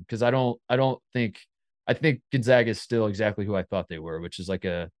awesome. Cause I think Gonzaga is still exactly who I thought they were, which is like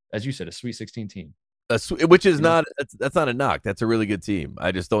as you said, a Sweet 16 team. Which is that's not a knock. That's a really good team.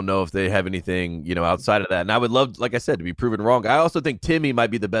 I just don't know if they have anything, outside of that. And I would love, like I said, to be proven wrong. I also think Timmy might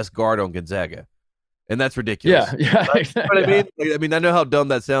be the best guard on Gonzaga. And that's ridiculous. Yeah. Right? Exactly. You know what I mean? I mean, I know how dumb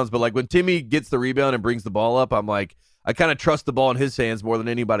that sounds, but like when Timmy gets the rebound and brings the ball up, I'm like, I kind of trust the ball in his hands more than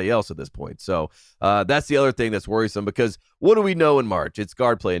anybody else at this point. So that's the other thing that's worrisome because what do we know in March? It's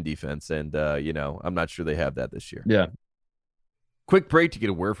guard play and defense. And, I'm not sure they have that this year. Yeah. Quick break to get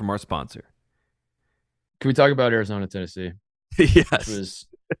a word from our sponsor. Can we talk about Arizona, Tennessee? Yes.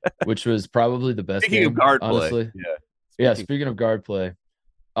 Which was probably the best speaking game, of guard honestly. Play. Speaking of guard play.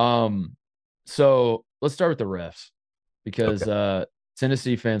 So let's start with the refs because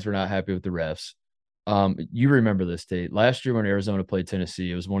Tennessee fans were not happy with the refs. You remember this, Tate. Last year when Arizona played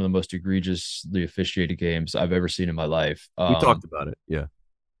Tennessee, it was one of the most egregiously officiated games I've ever seen in my life. We talked about it. Yeah.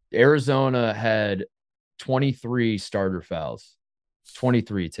 Arizona had 23 starter fouls.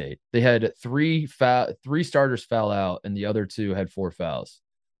 23, Tate. They had three starters foul out, and the other two had 4 fouls.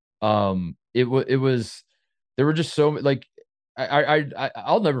 It was there were just so like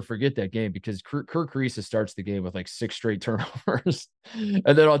I'll never forget that game because Kirk Kriisa starts the game with like 6 straight turnovers, and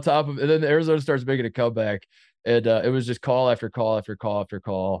then on top of, and then Arizona starts making a comeback, and it was just call after call after call after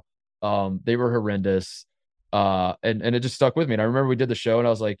call. They were horrendous. And it just stuck with me. And I remember we did the show and I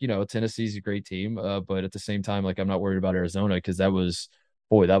was like, Tennessee's a great team. But at the same time, like, I'm not worried about Arizona because that was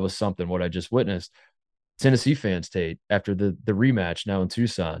something what I just witnessed. Tennessee fans, Tate, after the rematch now in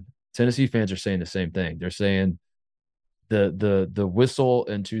Tucson, Tennessee fans are saying the same thing. They're saying the whistle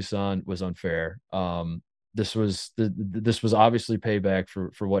in Tucson was unfair. This was obviously payback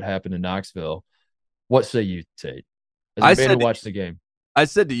for what happened in Knoxville. What say you, Tate? As a fan who watched the game. I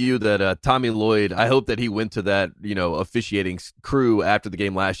said to you that Tommy Lloyd, I hope that he went to that, officiating crew after the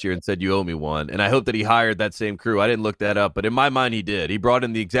game last year and said, you owe me one. And I hope that he hired that same crew. I didn't look that up, but in my mind, he did. He brought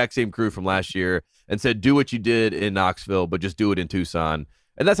in the exact same crew from last year and said, do what you did in Knoxville, but just do it in Tucson.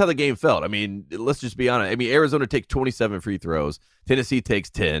 And that's how the game felt. I mean, let's just be honest. I mean, Arizona takes 27 free throws. Tennessee takes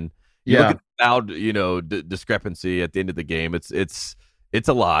 10. Look at the foul, discrepancy at the end of the game. It's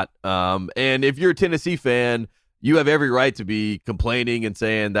a lot. And if you're a Tennessee fan, you have every right to be complaining and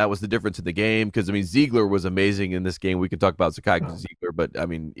saying that was the difference in the game because, I mean, Ziegler was amazing in this game. We can talk about Zakai Ziegler, but, I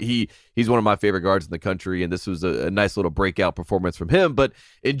mean, he's one of my favorite guards in the country, and this was a nice little breakout performance from him. But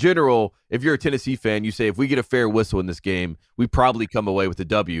in general, if you're a Tennessee fan, you say if we get a fair whistle in this game, we probably come away with a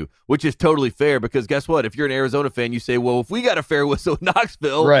W, which is totally fair because guess what? If you're an Arizona fan, you say, well, if we got a fair whistle in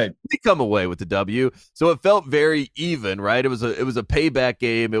Knoxville, right, we come away with the W. So it felt very even, right? It was a payback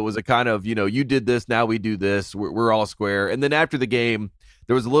game. It was a kind of, you did this, now we do this. We're all square. And then after the game,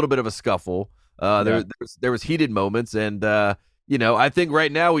 there was a little bit of a scuffle. There was heated moments, and I think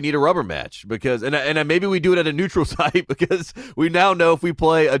right now we need a rubber match because, and maybe we do it at a neutral site because we now know if we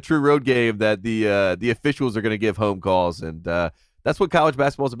play a true road game that the officials are going to give home calls, and that's what college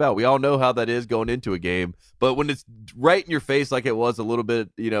basketball is about. We all know how that is going into a game, but when it's right in your face like it was a little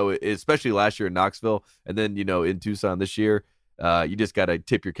bit, especially last year in Knoxville, and then in Tucson this year, you just got to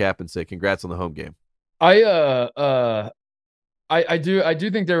tip your cap and say congrats on the home game. I do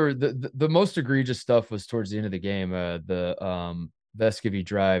think there were the most egregious stuff was towards the end of the game. The Vescovi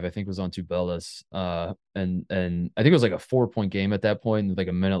drive, I think, was on Tubelis. And I think it was like a 4-point game at that point, and like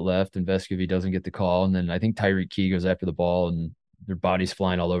a minute left, and Vescovi doesn't get the call. And then I think Tyreek Key goes after the ball, and their bodies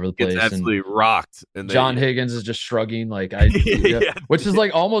flying all over the place. It's absolutely rocked. And John Higgins is just shrugging, like which is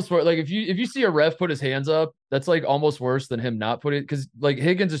like almost like if you see a ref put his hands up, that's like almost worse than him not putting it, because like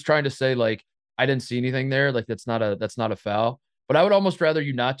Higgins is trying to say like, I didn't see anything there. Like that's not a foul. But I would almost rather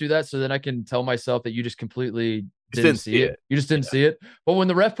you not do that, so then I can tell myself that you just completely didn't see it. You just didn't see it. But when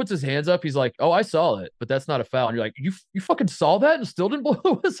the ref puts his hands up, he's like, "Oh, I saw it, but that's not a foul." And you're like, "You fucking saw that and still didn't blow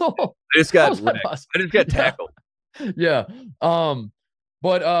the whistle?" I just got tackled. Yeah.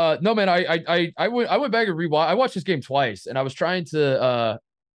 But no, man, I went back and rewatched. I watched this game twice, and I was trying to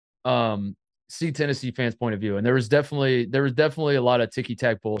see Tennessee fans' point of view, and there was definitely a lot of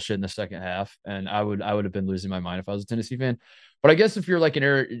ticky-tack bullshit in the second half, and I would have been losing my mind if I was a Tennessee fan. But I guess if you're like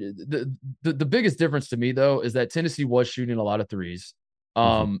the biggest difference to me though is that Tennessee was shooting a lot of threes.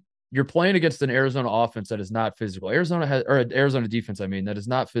 You're playing against an Arizona offense that is not physical. Arizona defense, I mean, that is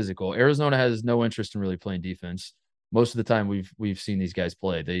not physical. Arizona has no interest in really playing defense. Most of the time we've seen these guys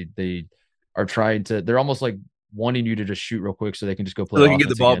play. They are trying to. They're almost like wanting you to just shoot real quick so they can just go play. So they can get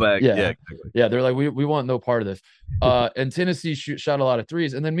the ball back. Yeah, exactly. Yeah. They're like, we want no part of this. And Tennessee shot a lot of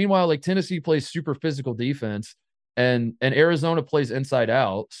threes. And then meanwhile, like Tennessee plays super physical defense and Arizona plays inside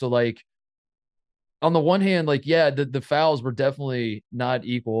out. So like on the one hand, like, yeah, the fouls were definitely not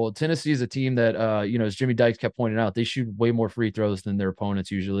equal. Tennessee is a team that, as Jimmy Dykes kept pointing out, they shoot way more free throws than their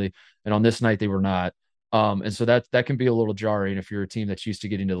opponents usually. And on this night, they were not. And so that can be a little jarring if you're a team that's used to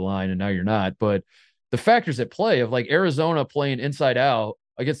getting to the line and now you're not. But the factors at play of like Arizona playing inside out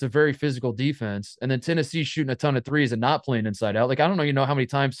against a very physical defense, and then Tennessee shooting a ton of threes and not playing inside out. Like, I don't know, how many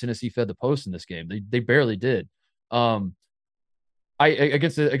times Tennessee fed the post in this game. They barely did.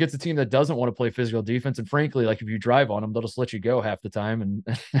 Against a team that doesn't want to play physical defense, and frankly, like if you drive on them, they'll just let you go half the time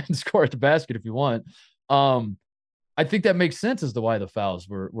and score at the basket if you want. I think that makes sense as to why the fouls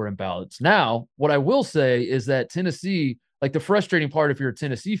were imbalanced. Now, what I will say is that Tennessee, like the frustrating part if you're a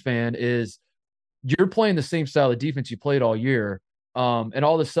Tennessee fan is you're playing the same style of defense you played all year. And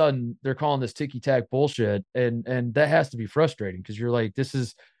all of a sudden they're calling this ticky-tack bullshit. And that has to be frustrating because you're like, this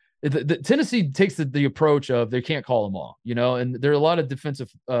is the Tennessee takes the approach of they can't call them all, and there are a lot of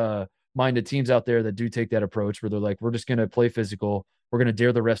defensive minded teams out there that do take that approach where they're like, we're just going to play physical. We're going to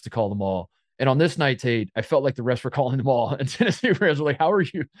dare the rest to call them all. And on this night, Tate, I felt like the refs were calling them all. And Tennessee fans were like, "How are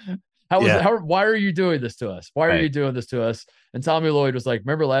you? Why are you doing this to us? Why are you doing this to us?" And Tommy Lloyd was like,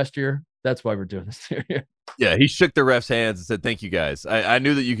 "Remember last year? That's why we're doing this to you." Yeah, he shook the refs' hands and said, "Thank you, guys. I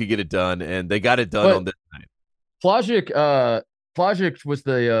knew that you could get it done, and they got it done on this night." Plagic with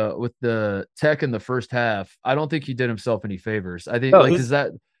the tech in the first half. I don't think he did himself any favors. I think was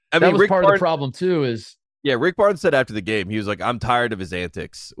part of the problem too. Rick Barnes said after the game, he was like, "I'm tired of his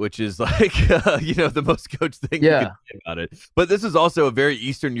antics," which is like, the most coach thing you can say about it. But this is also a very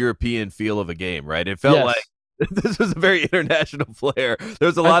Eastern European feel of a game, right? It felt like this was a very international flair.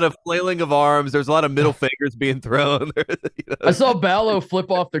 There's a lot of flailing of arms. There's a lot of middle fingers being thrown. I saw Ballo flip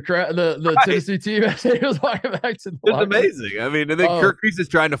off the Tennessee team as he was walking back to the It's amazing. I mean, and then Kirk Reese is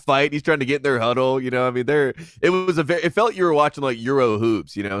trying to fight. He's trying to get in their huddle. It felt you were watching like Euro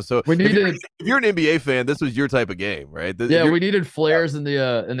hoops. So if you're an NBA fan, this was your type of game, right? We needed flares in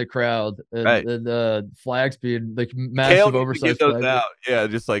the crowd and flags being like massive oversized flags. Out. Yeah,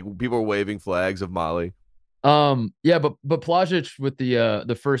 just like people were waving flags of Mali. But Plagic with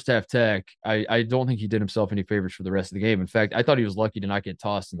the first half tech, I don't think he did himself any favors for the rest of the game. In fact, I thought he was lucky to not get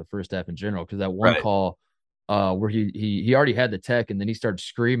tossed in the first half in general, because that one call where he already had the tech and then he started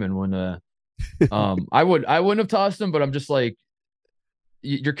screaming when I wouldn't have tossed him, but I'm just like,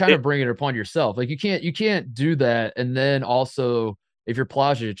 you're kind of bringing it upon yourself. Like you can't do that, and then also if you're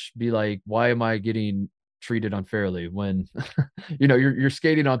Plagic, be like, why am I getting treated unfairly when you're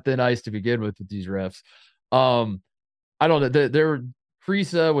skating on thin ice to begin with these refs. I don't know.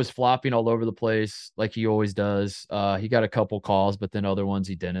 Kriisa was flopping all over the place like he always does. He got a couple calls, but then other ones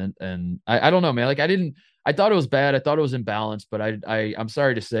he didn't. And I don't know, man. Like I thought it was bad. I thought it was imbalanced, but I'm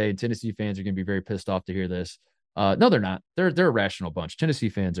sorry to say Tennessee fans are going to be very pissed off to hear this. No, they're not. They're a rational bunch. Tennessee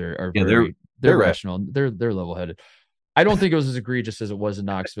fans are they're rational. They're level headed. I don't think it was as egregious as it was in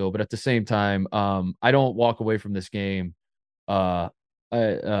Knoxville, but at the same time, I don't walk away from this game, selling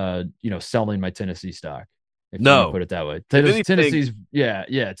my Tennessee stock. If you put it that way. Tennessee's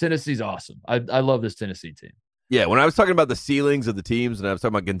Tennessee's awesome. I love this Tennessee team. Yeah, when I was talking about the ceilings of the teams, and I was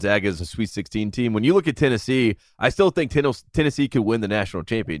talking about Gonzaga as a Sweet 16 team, when you look at Tennessee, I still think Tennessee could win the national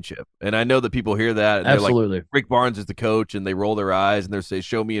championship. And I know that people hear that. And absolutely. They're like, Rick Barnes is the coach, and they roll their eyes, and they say,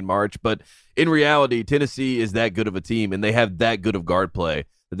 show me in March. But in reality, Tennessee is that good of a team, and they have that good of guard play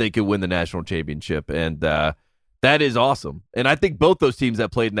that they could win the national championship. And that is awesome. And I think both those teams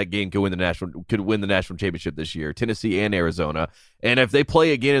that played in that game could win the national championship this year, Tennessee and Arizona. And if they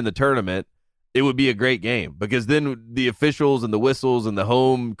play again in the tournament, it would be a great game, because then the officials and the whistles and the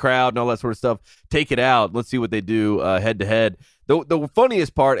home crowd and all that sort of stuff take it out. Let's see what they do head to head. The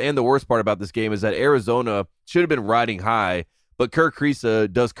funniest part and the worst part about this game is that Arizona should have been riding high, but Kirk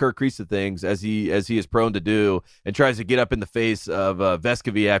Kriisa does Kirk Kriisa things as he is prone to do, and tries to get up in the face of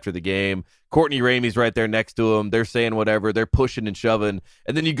Vescovi after the game. Courtney Ramey's right there next to him. They're saying whatever. They're pushing and shoving.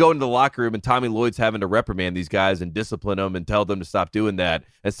 And then you go into the locker room and Tommy Lloyd's having to reprimand these guys and discipline them and tell them to stop doing that,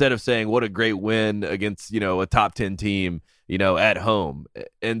 instead of saying what a great win against, a top 10 team, at home.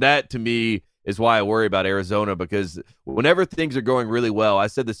 And that, to me, is why I worry about Arizona, because whenever things are going really well, I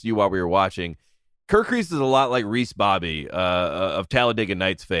said this to you while we were watching, Kirk Kriisa is a lot like Reese Bobby of Talladega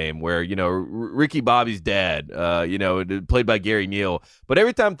Nights fame, where, Ricky Bobby's dad, played by Gary Neal. But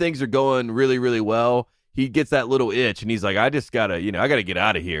every time things are going really, really well, he gets that little itch, and he's like, I just gotta, I gotta get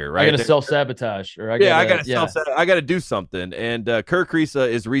out of here, right? I gotta self-sabotage, or I gotta do something. And Kirk Kriisa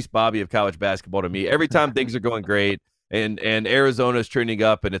is Reese Bobby of college basketball to me. Every time things are going great, and Arizona's trending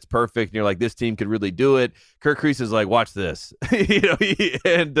up and it's perfect, and you're like, this team could really do it, Kirk Kriisa is like, watch this.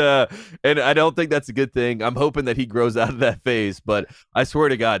 And I don't think that's a good thing. I'm hoping that he grows out of that phase, but I swear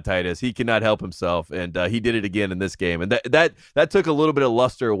to God, Titus, he cannot help himself, and he did it again in this game, and that took a little bit of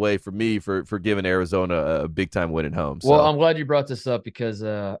luster away from me for giving Arizona a big time win at home. So. Well, I'm glad you brought this up, because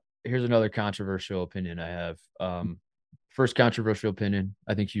here's another controversial opinion I have. First controversial opinion: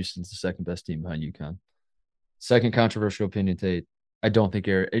 I think Houston's the second best team behind UConn. Second controversial opinion, Tate: I don't think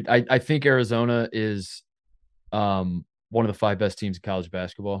I think Arizona is one of the 5 best teams in college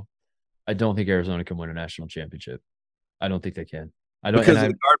basketball. I don't think Arizona can win a national championship. I don't think they can. Because of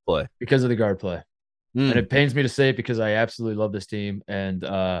the guard play. Because of the guard play. And it pains me to say it, because I absolutely love this team. And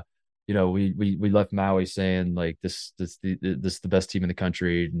we left Maui saying like this is the best team in the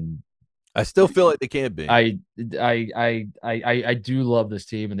country, and I still feel like they can be. I do love this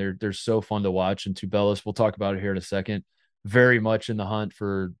team, and they're so fun to watch. And Tubelis, we'll talk about it here in a second, very much in the hunt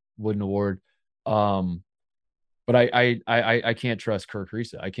for Wooden Award. But I can't trust Kirk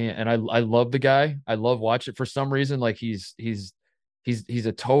Kriisa. I can't, and I love the guy. I love watching. For some reason, like he's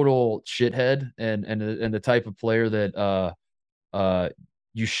a total shithead, and the type of player that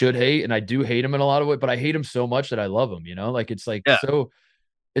you should hate, and I do hate him in a lot of ways, but I hate him so much that I love him, like it's like so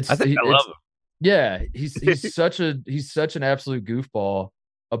I think I love him. Yeah, he's such an absolute goofball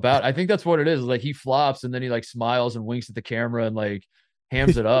I think that's what it is. Like he flops and then he like smiles and winks at the camera and like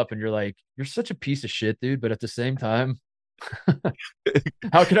hams it up, and you're like, you're such a piece of shit, dude. But at the same time,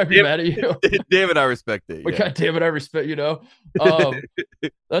 how can I be mad at you? Damn it, I respect it. But God damn it, I respect,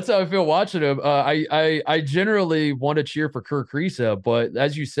 that's how I feel watching him. I generally want to cheer for Kerr Kriisa, but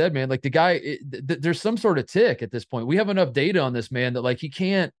as you said, man, like the guy, there's some sort of tick at this point. We have enough data on this man that like he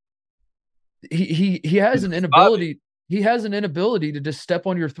can't. He has an inability. He has an inability to just step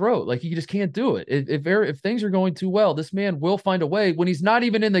on your throat. Like he just can't do it. If things are going too well, this man will find a way. When he's not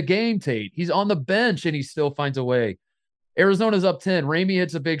even in the game, Tate, he's on the bench and he still finds a way. Arizona's up 10. Ramey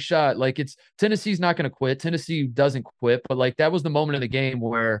hits a big shot. Like Tennessee's not going to quit. Tennessee doesn't quit, but like that was the moment in the game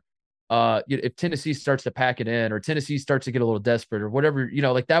where if Tennessee starts to pack it in, or Tennessee starts to get a little desperate or whatever,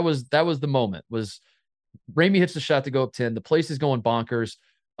 like that was the moment. Was Ramey hits the shot to go up 10. The place is going bonkers.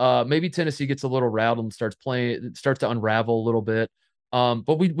 Maybe Tennessee gets a little rattled and starts to unravel a little bit. But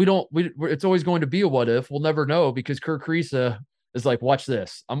it's always going to be a what if. We'll never know, because Kerr Kriisa is like, watch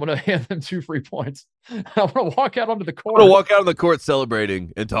this. I'm going to hand them 2 free points. I'm going to walk out onto the court. I'm going to walk out on the court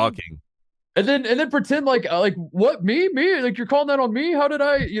celebrating and talking. And then pretend like what, me? Like you're calling that on me? How did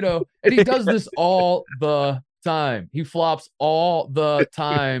I, and he does this all the time. He flops all the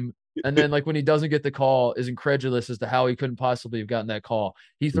time. And then like when he doesn't get the call, is incredulous as to how he couldn't possibly have gotten that call.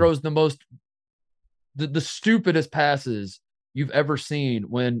 He throws the stupidest passes you've ever seen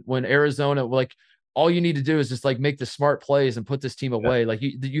when Arizona, like all you need to do is just like make the smart plays and put this team away. Like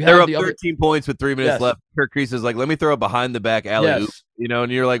you have the 13 points with 3 minutes left. Kerr Kriisa is like, let me throw a behind the back alley-oop, and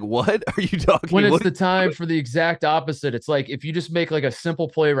you're like, what are you talking? When it's the time for the exact opposite. It's like, if you just make like a simple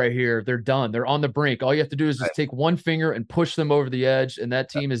play right here, they're done. They're on the brink. All you have to do is just take one finger and push them over the edge, and that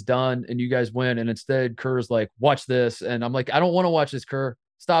team is done, and you guys win. And instead, Kerr's like, watch this. And I'm like, I don't want to watch this, Kerr.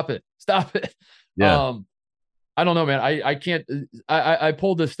 Stop it. Yeah. I don't know, man. I can't. I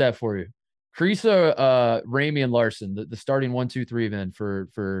pulled this stat for you. Kriisa, Ramey, and Larson, the starting 1, 2, 3 men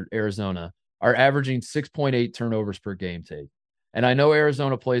for Arizona, are averaging 6.8 turnovers per game, Tate. And I know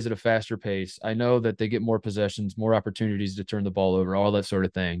Arizona plays at a faster pace. I know that they get more possessions, more opportunities to turn the ball over, all that sort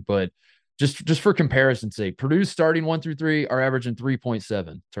of thing. But just for comparison's sake, Purdue starting 1 through 3 are averaging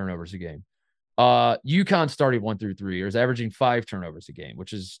 3.7 turnovers a game. UConn starting 1 through 3 is averaging 5 turnovers a game,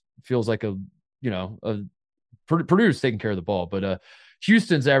 which feels like Purdue's taking care of the ball, but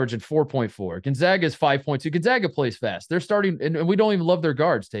Houston's averaging 4.4. Gonzaga's 5.2. Gonzaga plays fast. They're starting, and we don't even love their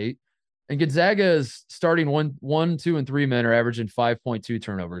guards, Tate. And Gonzaga is starting 1, 2, and 3 men are averaging 5.2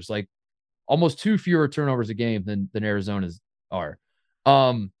 turnovers, like almost 2 fewer turnovers a game than Arizona's are.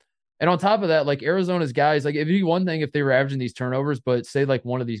 And on top of that, like Arizona's guys, like it'd be one thing if they were averaging these turnovers, but say like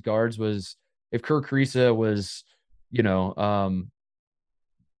one of these guards was, if Kerr Kriisa was,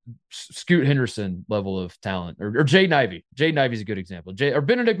 Scoot Henderson level of talent, or Jaden Ivey. Jaden Ivey's a good example. Or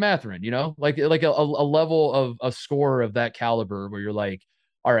Benedict Mathurin, like a level of a scorer of that caliber where you're like,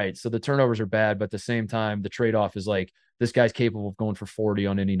 all right, so the turnovers are bad, but at the same time, the trade-off is like, this guy's capable of going for 40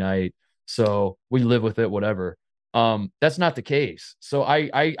 on any night. So we live with it, whatever. That's not the case. So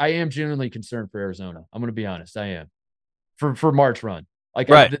I am genuinely concerned for Arizona. I'm going to be honest. I am for March run. Like,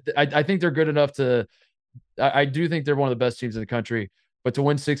 right. I think they're good enough to, I do think they're one of the best teams in the country. But to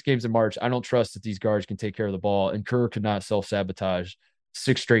win 6 games in March, I don't trust that these guards can take care of the ball. And Kerr could not self-sabotage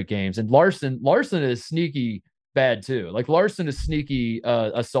 6 straight games. And Larson is sneaky bad too. Like Larson is sneaky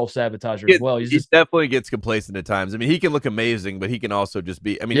a self-sabotager as well. He definitely gets complacent at times. I mean, he can look amazing, but he can also just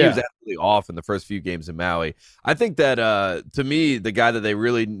be, he was absolutely off in the first few games in Maui. I think that to me, the guy that they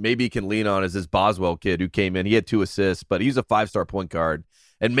really maybe can lean on is this Boswell kid who came in. He had 2 assists, but he's a 5-star point guard.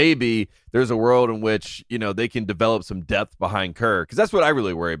 And maybe there's a world in which, they can develop some depth behind Kerr, because that's what I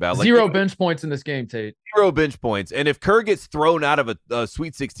really worry about. Like, 0 bench points in this game, Tate. 0 bench points. And if Kerr gets thrown out of a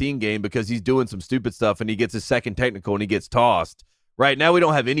Sweet 16 game because he's doing some stupid stuff and he gets his second technical and he gets tossed, right now we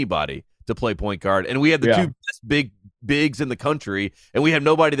don't have anybody to play point guard. And we have the 2 best bigs in the country, and we have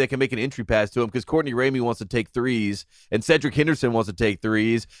nobody that can make an entry pass to him because Courtney Ramey wants to take threes, and Cedric Henderson wants to take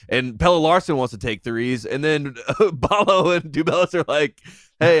threes, and Pelle Larsson wants to take threes, and then Ballo and Tubelis are like,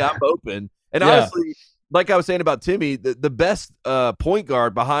 hey, I'm open. And honestly, like I was saying about Timmy, the best point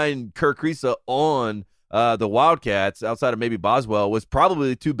guard behind Kerr Kriisa on the Wildcats, outside of maybe Boswell, was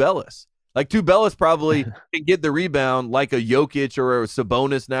probably Tubelis. Like Tubelis probably can get the rebound like a Jokic or a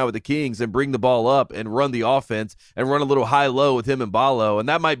Sabonis now with the Kings and bring the ball up and run the offense and run a little high-low with him and Ballo, and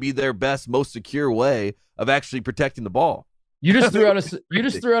that might be their best, most secure way of actually protecting the ball. You just threw out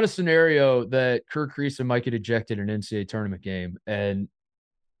a scenario that Kerr Kriisa might get ejected in an NCAA tournament game, and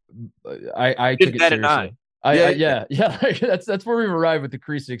I took it seriously. Yeah. Like, that's where we've arrived with the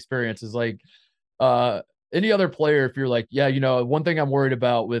Creasy experience. Is like any other player. If you're like, yeah, one thing I'm worried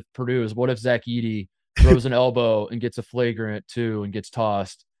about with Purdue is what if Zach Edey throws an elbow and gets a flagrant too and gets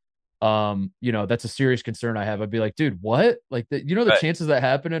tossed. That's a serious concern I have. I'd be like, dude, what? Like, the chances that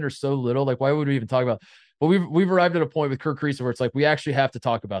happening are so little. Like, why would we even talk about? But we've arrived at a point with Kirk Creasy where it's like we actually have to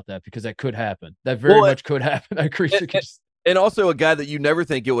talk about that because that could happen. That very much could happen. And also a guy that you never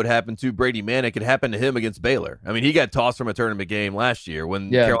think it would happen to, Brady Manek. It happened to him against Baylor. I mean, he got tossed from a tournament game last year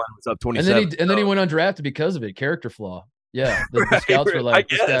when Carolina was up 27. And then he went undrafted because of it. Character flaw. Yeah, the scouts were like,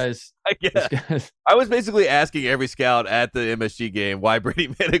 this guy's. I was basically asking every scout at the MSG game why Brady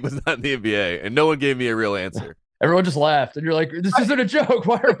Manek was not in the NBA, and no one gave me a real answer. Everyone just laughed, and you're like, "This isn't a joke.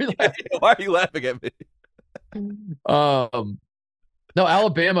 Why are we laughing? Why are you laughing at me?" No,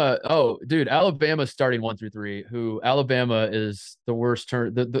 Alabama. Oh, dude, Alabama's starting 1 through 3. Who Alabama is the worst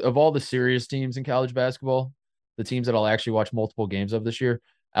of all the serious teams in college basketball. The teams that I'll actually watch multiple games of this year,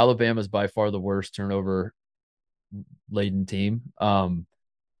 Alabama's by far the worst turnover laden team.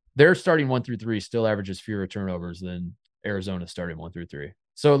 Their starting 1 through 3 still averages fewer turnovers than Arizona starting 1 through 3.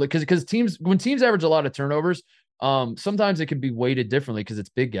 So because when teams average a lot of turnovers, sometimes it can be weighted differently because it's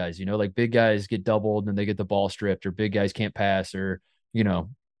big guys, like big guys get doubled and they get the ball stripped, or big guys can't pass, or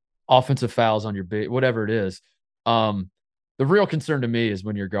offensive fouls on your big, whatever it is. The real concern to me is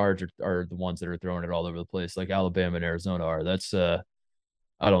when your guards are the ones that are throwing it all over the place, like Alabama and Arizona are. That's I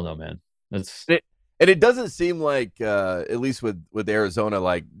don't know, man. And it doesn't seem like, at least with Arizona,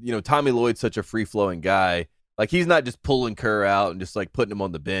 like, Tommy Lloyd's such a free-flowing guy. Like, he's not just pulling Kerr out and just, like, putting him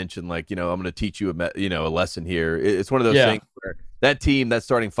on the bench and, like, I'm going to teach you a lesson here. It's one of those things where that team, that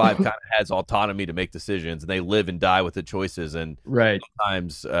starting five, kind of has autonomy to make decisions, and they live and die with the choices. And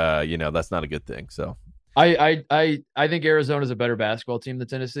sometimes, that's not a good thing. So I think Arizona's a better basketball team than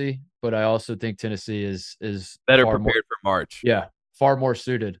Tennessee, but I also think Tennessee is better prepared for March. Yeah, far more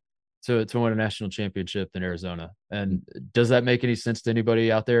suited to win a national championship than Arizona. And does that make any sense to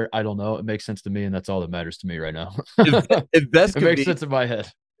anybody out there? I don't know. It makes sense to me, and that's all that matters to me right now. If Vescovi, it makes sense in my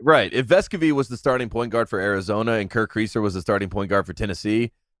head. Right. If Vescovi was the starting point guard for Arizona and Kirk Creasy was the starting point guard for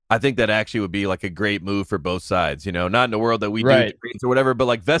Tennessee, I think that actually would be like a great move for both sides. Not in the world that we do or whatever, but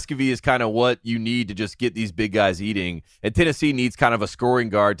like Vescovi is kind of what you need to just get these big guys eating. And Tennessee needs kind of a scoring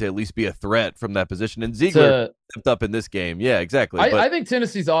guard to at least be a threat from that position. And Ziegler stepped up in this game. Yeah, exactly. I think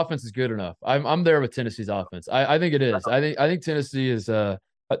Tennessee's offense is good enough. I'm there with Tennessee's offense. I think it is. I think Tennessee is. I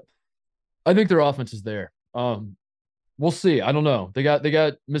think their offense is there. We'll see. I don't know. They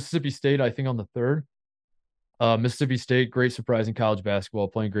got Mississippi State, I think, on the 3rd. Mississippi State, great surprise in college basketball,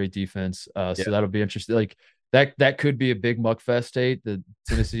 playing great defense. So that'll be interesting. Like that could be a big muckfest state, the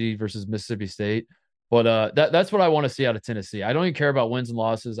Tennessee versus Mississippi State. But that's what I want to see out of Tennessee. I don't even care about wins and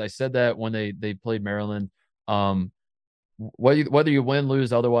losses. I said that when they played Maryland. Whether you win,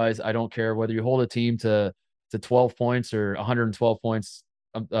 lose, otherwise, I don't care. Whether you hold a team to 12 points or 112 points,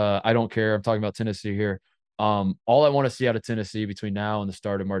 I don't care. I'm talking about Tennessee here. All I want to see out of Tennessee between now and the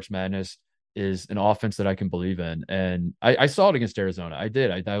start of March Madness is an offense that I can believe in. And I saw it against Arizona. I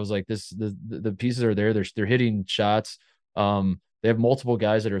did. I was like, the pieces are there. They're hitting shots. They have multiple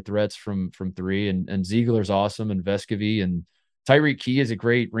guys that are threats from 3, and Ziegler's awesome, and Vescovi and Tyreek Key is a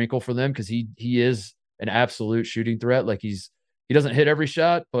great wrinkle for them because he is an absolute shooting threat. Like he doesn't hit every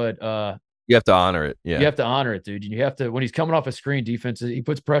shot, but you have to honor it. Yeah, you have to honor it, dude. You have to, when he's coming off a screen, defenses, he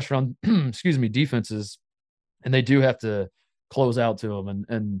puts pressure on defenses, and they do have to close out to him.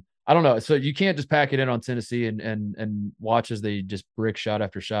 And I don't know. So you can't just pack it in on Tennessee and watch as they just brick shot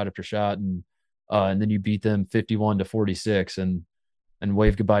after shot after shot, and then you beat them 51-46 and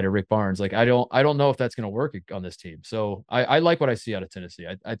wave goodbye to Rick Barnes. Like I don't know if that's going to work on this team. So I like what I see out of Tennessee.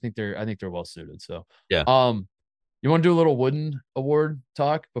 I think they're well suited. So yeah. You want to do a little Wooden Award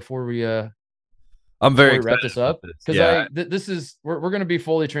talk before we I'm very wrap this up, because this is we're going to be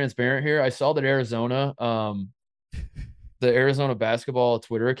fully transparent here. I saw that Arizona, the Arizona basketball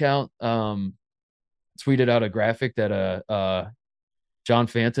Twitter account, tweeted out a graphic that John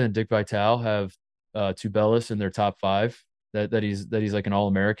Fanta and Dick Vitale have Tubelis in their top 5. That he's like an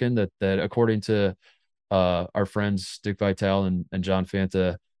All-American. That according to our friends Dick Vitale and John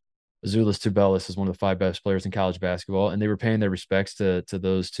Fanta, Azuolas Tubelis is one of the 5 best players in college basketball, and they were paying their respects to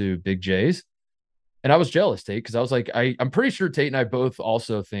those 2 big J's. And I was jealous, Tate, because I was like, I'm pretty sure Tate and I both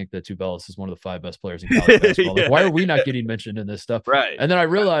also think that Tubelis is one of the 5 best players in college basketball. Like, why are we not getting mentioned in this stuff? Right. And then I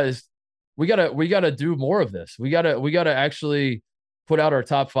realized we gotta do more of this. We gotta actually put out our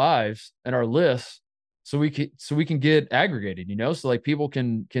top 5s and our lists so we can get aggregated, so like people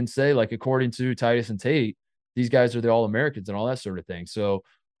can say, like, according to Titus and Tate, these guys are the All-Americans and all that sort of thing. So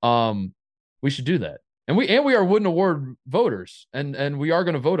We should do that. And we are Wooden Award voters, and we are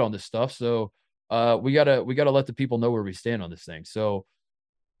going to vote on this stuff. So we gotta let the people know where we stand on this thing. So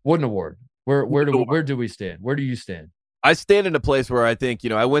Wooden Award, where do we stand? Where do you stand? I stand in a place where I think,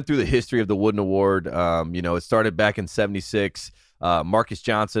 I went through the history of the Wooden Award. It started back in '76. Marcus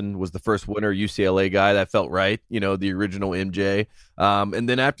Johnson was the first winner, UCLA guy. That felt right, the original MJ. And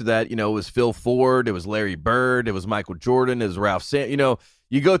then after that, it was Phil Ford, it was Larry Bird, it was Michael Jordan, it was Ralph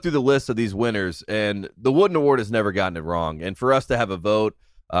you go through the list of these winners, and the Wooden Award has never gotten it wrong. And for us to have a vote,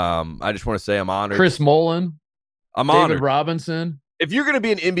 I just want to say I'm honored. Chris Mullin, David honored. Robinson. If you're going to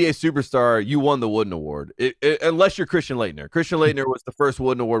be an NBA superstar, you won the Wooden Award, unless you're Christian Laettner. Christian Laettner was the first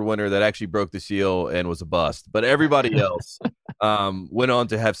Wooden Award winner that actually broke the seal and was a bust. But everybody else went on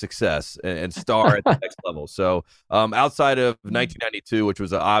to have success and star at the next level. So outside of 1992, which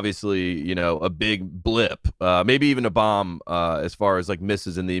was obviously, a big blip, maybe even a bomb as far as like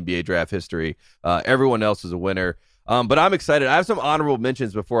misses in the NBA draft history, everyone else is a winner. But I'm excited. I have some honorable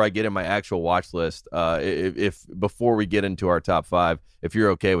mentions before I get in my actual watch list. If before we get into our top 5, if you're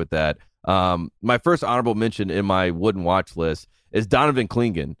okay with that. My first honorable mention in my Wooden watch list is Donovan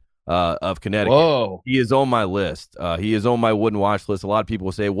Clingan of Connecticut. Whoa. He is on my list. He is on my Wooden watch list. A lot of people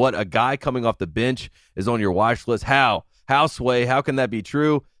will say, "What, a guy coming off the bench is on your watch list? How Sway? How can that be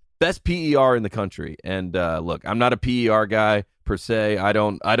true?" Best PER in the country. And look, I'm not a PER guy per se. I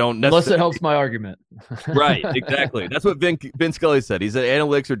don't necessarily, unless it helps my argument. Right, exactly. That's what Vin Scully said. He said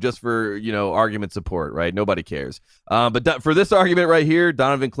analytics are just for, argument support, right? Nobody cares. But for this argument right here,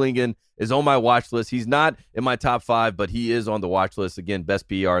 Donovan Clingan is on my watch list. He's not in my top 5, but he is on the watch list. Again, best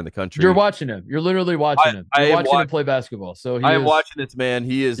PER in the country. You're watching him. You're literally watching him. You're watching him play basketball. So I am watching this man.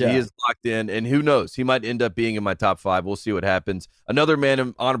 He is locked in, and who knows? He might end up being in my top 5. We'll see what happens. Another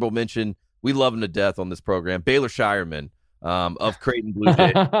man, honorable mention. We love him to death on this program. Baylor Shireman. Of Creighton Blue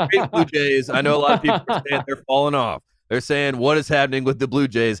Jays. Creighton Blue Jays, I know a lot of people are saying they're falling off. They're saying, what is happening with the Blue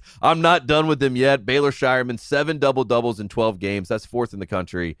Jays? I'm not done with them yet. Baylor Shireman, 7 double-doubles in 12 games. That's 4th in the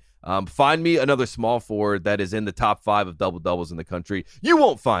country. Find me another small forward that is in the top 5 of double-doubles in the country. You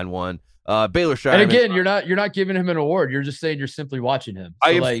won't find one. Baylor Shireman. And again, you're not giving him an award. You're just saying you're simply watching him. So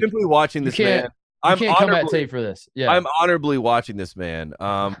I am simply watching this man. You can't come at tape for this. Yeah, I'm honorably watching this man.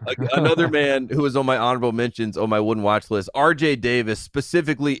 Another man who is on my honorable mentions on my Wooden watch list, RJ Davis,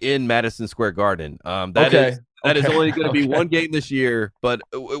 specifically in Madison Square Garden. That is only going to be one game this year. But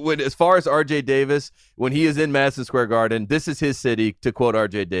as far as RJ Davis, when he is in Madison Square Garden, this is his city, to quote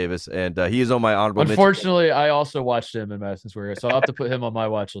RJ Davis, and he is on my honorable mentions. Unfortunately, I also watched him in Madison Square Garden, so I'll have to put him on my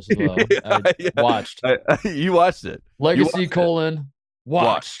watch list as well. Watched. You watched it. Legacy :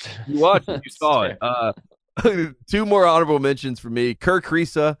 watched. You watched it. You saw it. 2 more honorable mentions for me. Kerr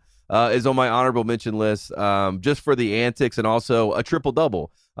Kriisa is on my honorable mention list just for the antics and also a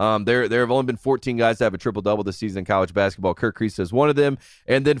triple-double. There have only been 14 guys to have a triple-double this season in college basketball. Kerr Kriisa is one of them.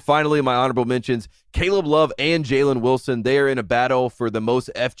 And then finally, my honorable mentions, Caleb Love and Jalen Wilson. They are in a battle for the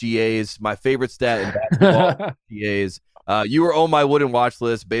most FGAs. My favorite stat in basketball, FGAs. You were on my Wooden watch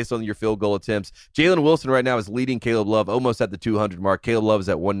list based on your field goal attempts. Jalen Wilson right now is leading Caleb Love almost at the 200 mark. Caleb Love is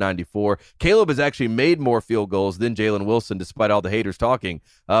at 194. Caleb has actually made more field goals than Jalen Wilson, despite all the haters talking.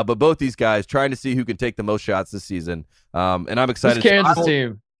 But both these guys trying to see who can take the most shots this season. And I'm excited. This Kansas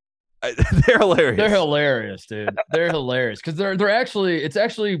team. They're hilarious. They're hilarious, dude. They're hilarious because they're actually, it's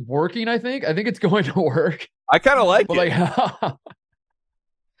actually working. I think it's going to work. I kind of like it. Like,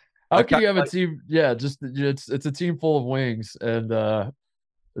 how can you have a team? Yeah, just it's a team full of wings, and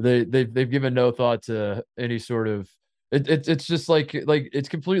they've given no thought to any sort of. It's just like it's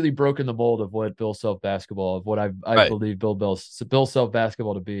completely broken the mold of what Bill Self basketball, of what I believe Bill Self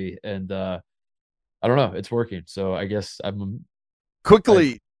basketball to be, and I don't know, it's working. So I guess I'm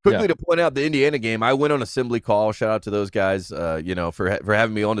quickly to point out the Indiana game. I went on assembly call. Shout out to those guys, for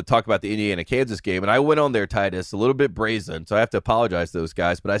having me on to talk about the Indiana-Kansas game. And I went on there, Titus, a little bit brazen, so I have to apologize to those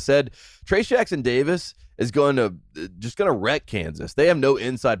guys. But I said Trayce Jackson-Davis is going to wreck Kansas. They have no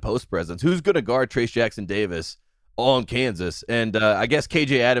inside post presence. Who's going to guard Trayce Jackson-Davis on Kansas? And I guess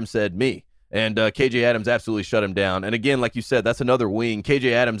KJ Adams said me. And KJ Adams absolutely shut him down. And again, like you said, that's another wing.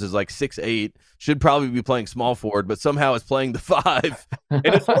 KJ Adams is like 6'8", should probably be playing small forward, but somehow is playing the 5, and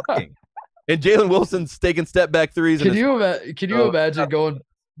it's working. And Jalen Wilson's taking step back threes. Can you imagine going,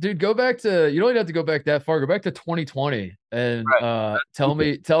 dude? Go back to, you don't even have to go back that far. Go back to 2020 and tell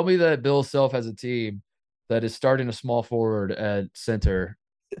me that Bill Self has a team that is starting a small forward at center.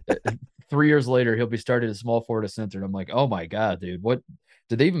 3 years later, he'll be starting a small forward at center. And I'm like, oh my god, dude, what?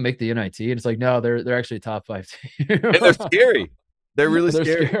 Did they even make the NIT? And it's like, no, they're actually a top 5 team. And they're scary. They're really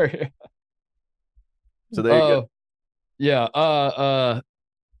scary. So there you go. Yeah.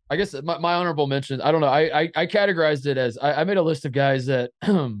 I guess my honorable mention, I don't know. I categorized it as I made a list of guys that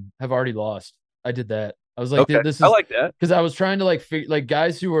have already lost. I did that. I was like, okay. this is, I like that, because I was trying to like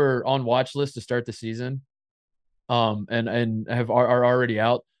guys who were on watch list to start the season, and are already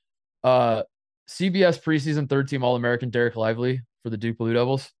out. CBS preseason third team All-American Derek Lively for the Duke Blue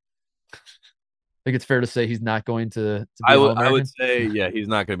Devils. I think it's fair to say he's not going to be I would say, yeah, he's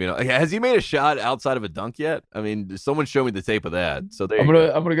not going to be. Has he made a shot outside of a dunk yet? I mean, someone show me the tape of that. So I'm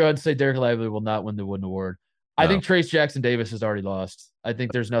gonna go ahead and say Derek Lively will not win the Wooden Award. No. I think Trace Jackson Davis has already lost. I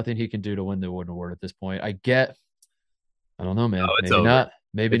think there's nothing he can do to win the Wooden Award at this point. I don't know, man. Maybe over. Not.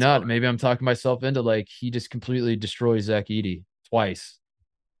 Maybe it's not. Over. Maybe I'm talking myself into like he just completely destroys Zach Edey twice,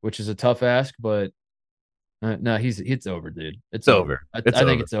 which is a tough ask, but no, it's over, dude. It's over. I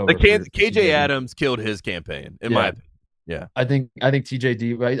think it's over. Like KJ Adams killed his campaign, in my opinion. Yeah, I think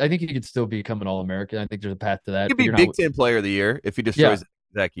TJD. I think he could still become an All-American. I think there's a path to that. He could be Big Ten Player of the Year if he destroys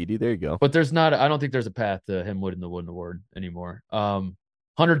Zach Edey. There you go. But there's not. I don't think there's a path to him winning the Wooden Award anymore.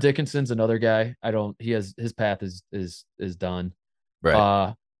 Hunter Dickinson's another guy. His path is done.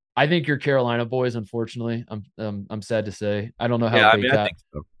 Right. I think your Carolina boys, unfortunately, I'm sad to say. I don't know how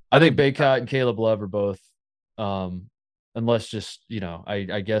I think Baycott and Caleb Love are both. Unless just,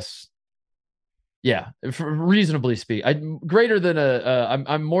 I guess, reasonably speak, greater than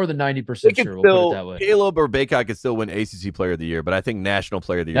I'm more than 90% sure. We'll put it that way. Caleb or Baycott could still win ACC Player of the Year, but I think National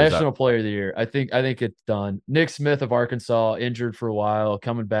Player of the Year. Player of the Year. I think it's done. Nick Smith of Arkansas, injured for a while,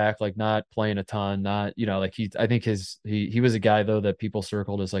 coming back, like not playing a ton, not, like I think he was a guy though that people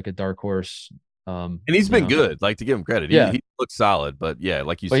circled as like a dark horse. And he's been good, like, to give him credit. He looks solid, but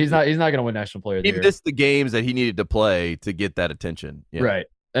like you said, he's not going to win National Player of the Year. He missed the games that he needed to play to get that attention. Yeah. Right.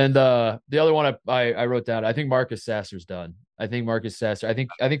 And the other one I wrote down, I think Marcus Sasser's done. I think Marcus Sasser. I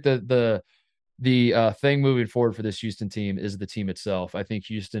think the thing moving forward for this Houston team is the team itself. I think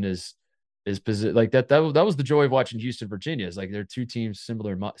Houston is like that was the joy of watching Houston, Virginia. Is like they're two teams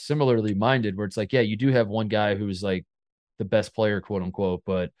similarly minded, where it's like, yeah, you do have one guy who's like the best player, quote unquote,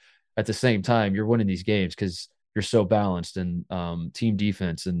 but at the same time, you're winning these games because you're so balanced and team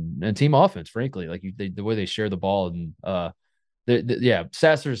defense and team offense, frankly, like the way they share the ball. And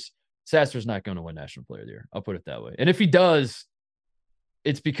Sasser's not going to win National Player of the Year. I'll put it that way. And if he does,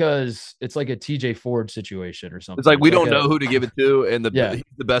 it's because it's like a TJ Ford situation or something. It's like we don't know who to give it to, and he's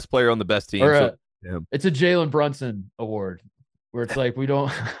the best player on the best team. It's a Jalen Brunson award where it's like we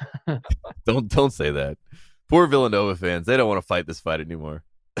don't don't say that. Poor Villanova fans, they don't want to fight this fight anymore.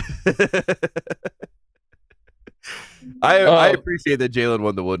 I appreciate that Jalen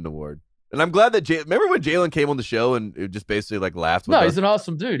won the Wooden Award, and I'm glad that remember when Jalen came on the show and it just basically like laughed with us? He's an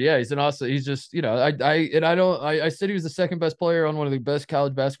awesome dude. Yeah, he's just I said he was the second best player on one of the best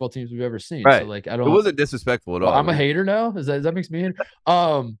college basketball teams we've ever seen. Right. So like it wasn't disrespectful at all. I'm a hater now. Does that makes me hater?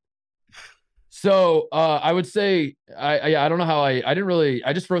 So I would say I don't know how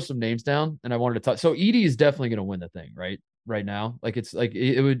I just wrote some names down and I wanted to talk. So Edey is definitely going to win the thing, right now. Like it's like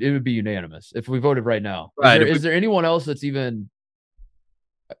it would be unanimous if we voted right now. Right. Is there anyone else that's even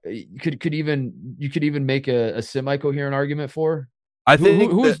you could even make a semi-coherent argument for? I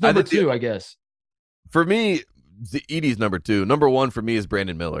think who's number two, I guess. For me, Edey's number two. Number one for me is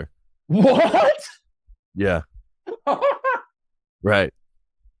Brandon Miller. What? Yeah. Right.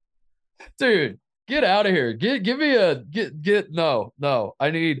 Dude, get out of here. Give me no.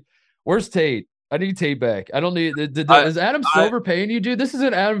 Where's Tate? I need Tate back. I don't need. Is Adam Silver paying you, dude? This is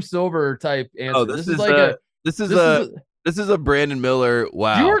an Adam Silver type answer. Oh, this is a Brandon Miller.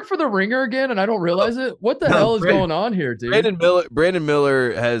 Wow. Do you work for the Ringer again, and I don't realize it? What the hell is going on here, dude? Brandon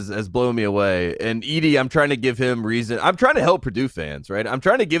Miller has blown me away. And Edey, I'm trying to give him reason. I'm trying to help Purdue fans, right? I'm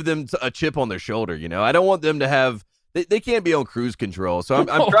trying to give them a chip on their shoulder. I don't want them to have. They can't be on cruise control. So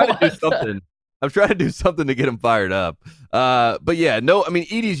I'm trying to do something. I'm trying to do something to get them fired up. But yeah, no, I mean,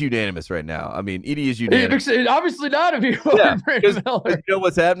 Edey's unanimous right now. I mean, Edey is unanimous. Obviously not if you vote Brandon Miller. You know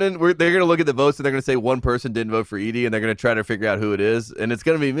what's happening? They're going to look at the votes and they're going to say one person didn't vote for Edey, and they're going to try to figure out who it is, and it's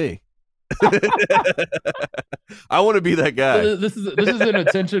going to be me. I want to be that guy. This is an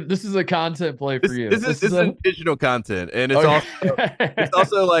attention. This is a content play for you. This is intentional content, and it's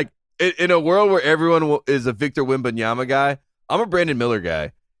also like in a world where everyone is a Victor Wembanyama guy, I'm a Brandon Miller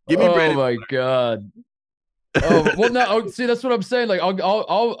guy. Give me Brandon. Oh my God. Oh well, no. See, that's what I'm saying. Like,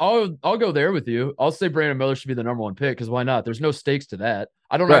 I'll go there with you. I'll say Brandon Miller should be the number one pick because why not? There's no stakes to that.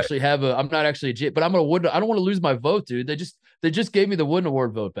 I don't actually have I'm not actually a G, but I don't want to lose my vote, dude. They just gave me the Wooden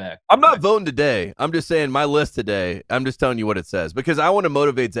Award vote back. I'm not voting today. I'm just saying my list today. I'm just telling you what it says because I want to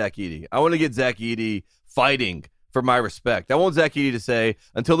motivate Zach Edey. I want to get Zach Edey fighting for my respect. I want Zach Edey to say,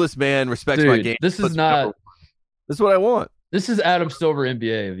 until this man respects my game. This is not. This is what I want. This is Adam Silver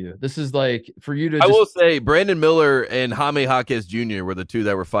NBA of you. This is like for you to. I will say Brandon Miller and Jaime Jaquez Jr. were the two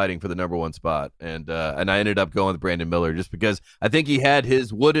that were fighting for the number one spot, and I ended up going with Brandon Miller just because I think he had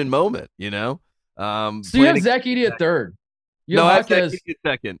his wooden moment. You know. So you have Zach Edey at third. I have Zach Edey at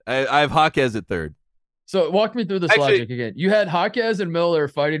second. I have Jaquez at third. So walk me through this logic again. You had Jaquez and Miller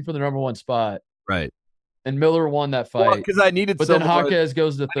fighting for the number one spot, right? And Miller won that fight because I needed. But then Jaquez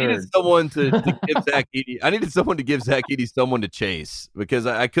goes to third. I needed someone to give Zach Edey. I needed someone to give Zach Edey someone to chase because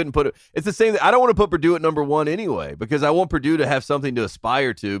I couldn't put it. It's the same. I don't want to put Purdue at number one anyway because I want Purdue to have something to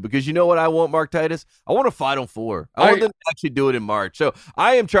aspire to. Because you know what I want, Mark Titus? I want a Final Four. I want them to actually do it in March. So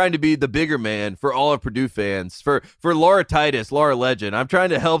I am trying to be the bigger man for all of Purdue fans. For Laura Titus, Laura Legend. I'm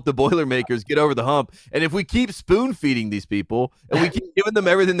trying to help the Boilermakers get over the hump. And if we keep spoon feeding these people and we keep giving them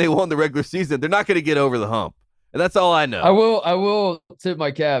everything they want in the regular season, they're not going to get over the hump. And that's all I know. I will tip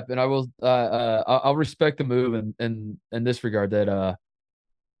my cap, and I'll respect the move in this regard. That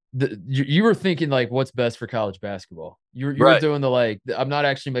you were thinking like what's best for college basketball. You were doing the like. I'm not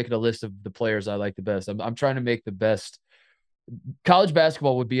actually making a list of the players I like the best. I'm trying to make the best. College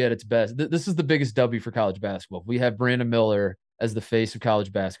basketball would be at its best. This is the biggest W for college basketball. We have Brandon Miller as the face of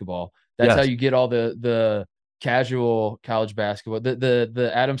college basketball. That's how you get all the casual college basketball.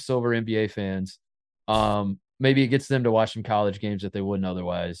 The Adam Silver NBA fans. Maybe it gets them to watch some college games that they wouldn't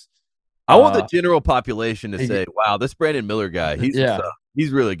otherwise. I want the general population to say, "Wow, this Brandon Miller guy, he's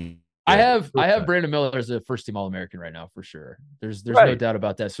really good." I have Brandon Miller as a first team All-American right now for sure. There's no doubt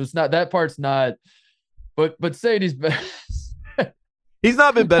about that. So it's not that part's not. But saying he's best. He's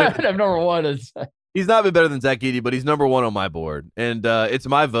not been better. I'm number one. He's not been better than Zach Edey, but he's number one on my board, and it's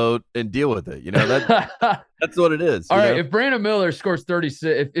my vote. And deal with it. You know that's what it is. All right. If Brandon Miller scores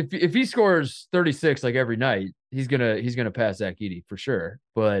 36, if he scores 36 like every night, he's gonna pass Zach Edey for sure.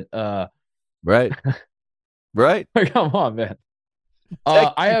 But right. Come on, man.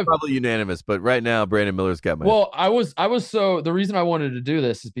 I have probably unanimous, but right now Brandon Miller's got my. Well, I was so the reason I wanted to do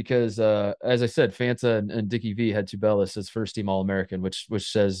this is because as I said, Fanta and Dickie V had Tubelis as first team All-American, which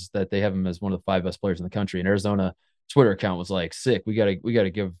says that they have him as one of the 5 best players in the country. And Arizona Twitter account was like, sick. We gotta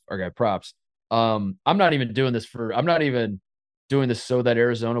give our guy props. I'm not even doing this so that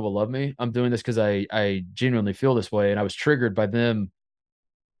Arizona will love me. I'm doing this because I genuinely feel this way, and I was triggered by them,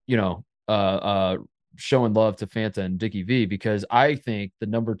 showing love to Fanta and Dickie V because I think the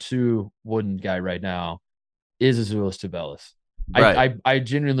number 2 wooden guy right now is Azuolas Tubelis. Right. I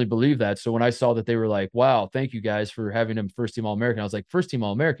genuinely believe that. So when I saw that they were like, wow, thank you guys for having him first team All-American, I was like, first team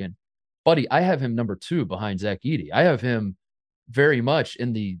All-American, buddy, I have him number 2 behind Zach Edey. I have him very much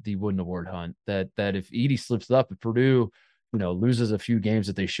in the Wooden Award hunt that if Edey slips up, if Purdue, loses a few games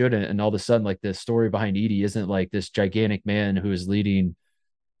that they shouldn't, and all of a sudden like the story behind Edey isn't like this gigantic man who is leading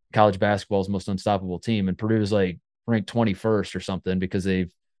college basketball's most unstoppable team, and Purdue is like ranked 21st or something because they've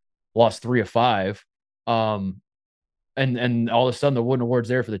lost 3 of 5. And all of a sudden the Wooden Award's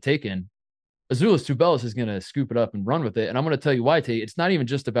there for the taking. Azuolas Tubelis is going to scoop it up and run with it. And I'm going to tell you why, Tate. It's not even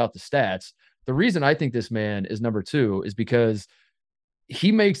just about the stats. The reason I think this man is number 2 is because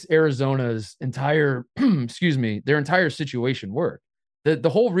he makes Arizona's entire, their entire situation work. The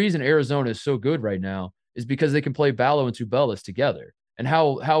whole reason Arizona is so good right now is because they can play Ballo and Tubelis together. And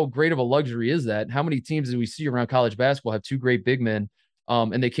how great of a luxury is that? How many teams do we see around college basketball have 2 great big men,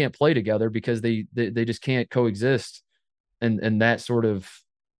 and they can't play together because they just can't coexist in that sort of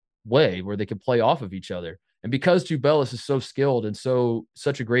way where they can play off of each other. And because Tubelis is so skilled and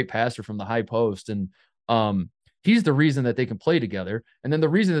such a great passer from the high post, and he's the reason that they can play together. And then the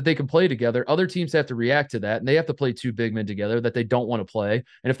reason that they can play together, other teams have to react to that, and they have to play 2 big men together that they don't want to play.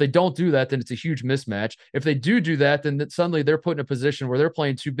 And if they don't do that, then it's a huge mismatch. If they do that, then suddenly they're put in a position where they're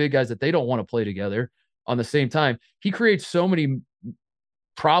playing 2 big guys that they don't want to play together on the same time. He creates so many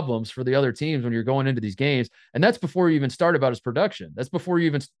problems for the other teams when you're going into these games. And that's before you even start about his production. That's before you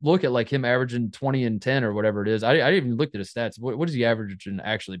even look at like him averaging 20 and 10 or whatever it is. I didn't even looked at his stats. What is he averaging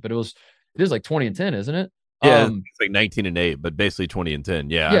actually? But it is like 20 and 10, isn't it? Yeah, it's like 19 and 8, but basically 20 and 10.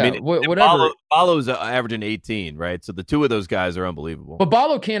 Yeah, I mean, whatever. Ballo's averaging 18, right? So the 2 of those guys are unbelievable. But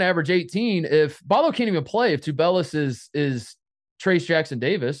Ballo can't average 18 if Ballo can't even play if Tubelis is Trace Jackson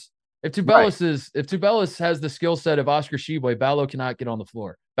Davis. If Tubelis has the skill set of Oscar Tshiebwe, Ballo cannot get on the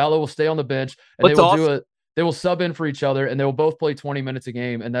floor. Ballo will stay on the bench, and they will sub in for each other, and they will both play 20 minutes a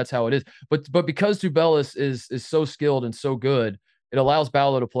game, and that's how it is. But because Tubelis is so skilled and so good, it allows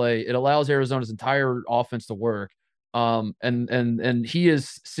Ballo to play. It allows Arizona's entire offense to work. And he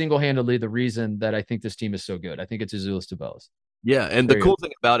is single-handedly the reason that I think this team is so good. I think it's Azuolas Tubelis. Yeah, and the cool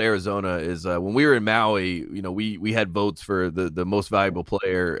thing about Arizona is when we were in Maui, we had votes for the most valuable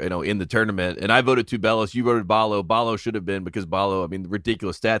player, in the tournament, and I voted Tubelis. You voted Ballo. Ballo should have been because Ballo,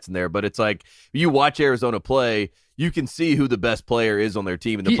 ridiculous stats in there. But it's like you watch Arizona play, you can see who the best player is on their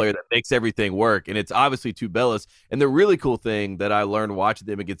team and the player that makes everything work, and it's obviously Tubelis. And the really cool thing that I learned watching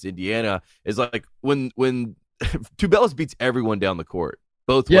them against Indiana is like when Tubelis beats everyone down the court,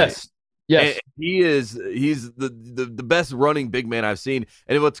 both ways. Yes. And he's the best running big man I've seen.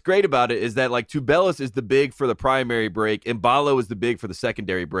 And what's great about it is that like Tubelis is the big for the primary break and Ballo is the big for the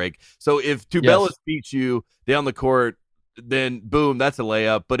secondary break. So if Tubelis beats you down the court, then boom, that's a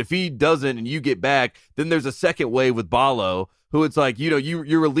layup. But if he doesn't and you get back, then there's a second wave with Ballo, who it's like,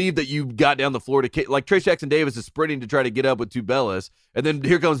 you're relieved that you got down the floor to like Trayce Jackson-Davis is sprinting to try to get up with Tubelis. And then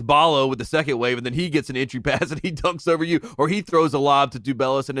here comes Ballo with the second wave. And then he gets an entry pass and he dunks over you, or he throws a lob to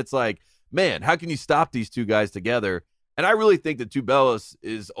Tubelis. And it's like, man, how can you stop these two guys together? And I really think that Tubelis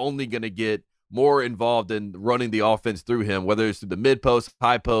is only going to get more involved in running the offense through him, whether it's through the mid post,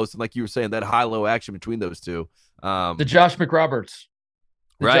 high post, and like you were saying, that high-low action between those two. The Josh McRoberts.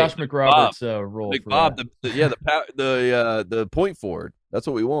 Josh McRoberts role. Bob, the point forward. That's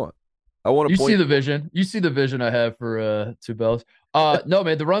what we want. I want to. You see the vision. You see the vision I have for Tubelis. No,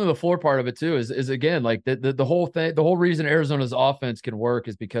 man, the run of the floor part of it too is again like the whole thing. The whole reason Arizona's offense can work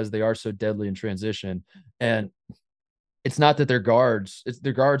is because they are so deadly in transition, and it's not that their guards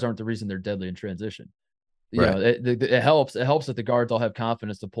aren't the reason they're deadly in transition. It helps. It helps that the guards all have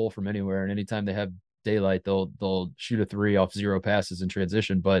confidence to pull from anywhere, and anytime they have daylight, they'll shoot a three off 0 passes in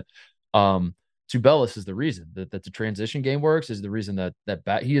transition. But Tubelis is the reason that the transition game works. Is the reason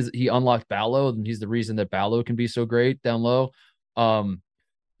that he unlocked Ballo, and he's the reason that Ballo can be so great down low.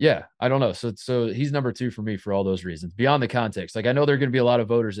 Yeah, I don't know. So he's number 2 for me for all those reasons. Beyond the context, like I know there are going to be a lot of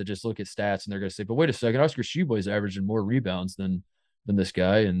voters that just look at stats and they're going to say, "But wait a second, Oscar Tshiebwe's averaging more rebounds than this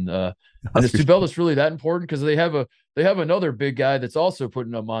guy." And is Tubelis really that important? Because they have another big guy that's also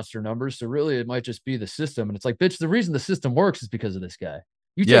putting up monster numbers. So really, it might just be the system. And it's like, bitch, the reason the system works is because of this guy.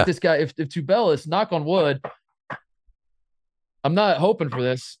 You take this guy. If Tubelis, knock on wood, I'm not hoping for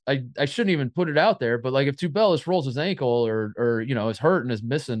this. I shouldn't even put it out there, but like if Tubelis rolls his ankle or is hurt and is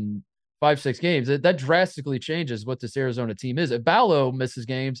missing 5-6 games, that drastically changes what this Arizona team is. If Ballo misses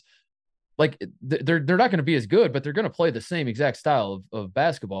games, like they're not going to be as good, but they're going to play the same exact style of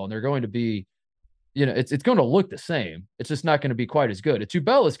basketball, and they're going to be, it's going to look the same. It's just not going to be quite as good. If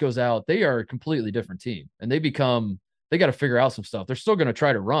Tubelis goes out, they are a completely different team, and they got to figure out some stuff. They're still going to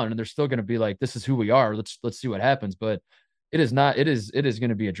try to run, and they're still going to be like, this is who we are. Let's see what happens. But it is going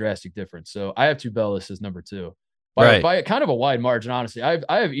to be a drastic difference. So I have Tubelis as number 2 by kind of a wide margin. Honestly, I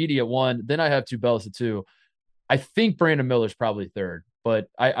have Edey at 1, then I have Tubelis at 2. I think Brandon Miller's probably 3rd, but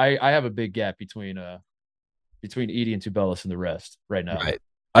I have a big gap between Edey and Tubelis and the rest right now. Right.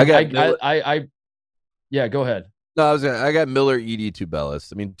 Yeah, go ahead. No, I got Miller, Edey,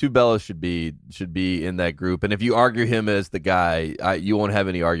 Tubelis. I mean, Tubelis should be in that group, and if you argue him as the guy, you won't have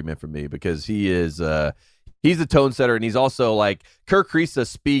any argument from me because he is. He's a tone setter, and he's also like Kerr Kriisa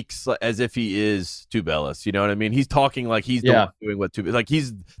speaks as if he is Tubelis. You know what I mean? He's talking like he's the one doing what Tubelis, like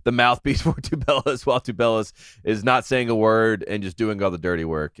he's the mouthpiece for Tubelis, while Tubelis is not saying a word and just doing all the dirty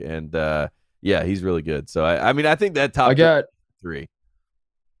work. And he's really good. So I think that top 3.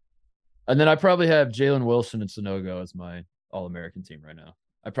 And then I probably have Jalen Wilson and Sanogo as my All-American team right now.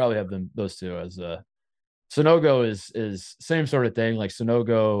 I probably have those two as Sanogo is same sort of thing. Like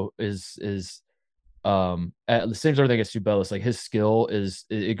Sanogo is at the same sort of thing as Tubelis. Like his skill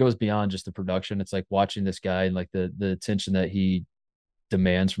it goes beyond just the production. It's like watching this guy and like the attention that he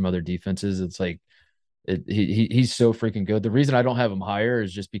demands from other defenses. It's like he's so freaking good. The reason I don't have him higher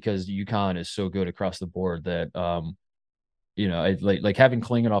is just because UConn is so good across the board that like having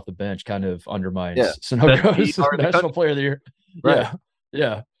Klingon off the bench kind of undermines Sanogo's National Player of the Year. Right.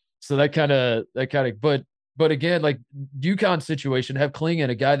 Yeah. So that kind of but again, like UConn situation, have Klingon,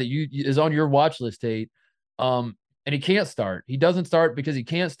 a guy that is on your watch list, Tate, and he can't start. He doesn't start because he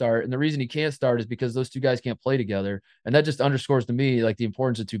can't start, and the reason he can't start is because those two guys can't play together, and that just underscores to me like the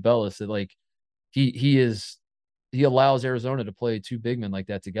importance of Tubelis. That like he allows Arizona to play 2 big men like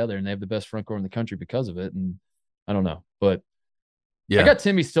that together, and they have the best front court in the country because of it. And I don't know, but I got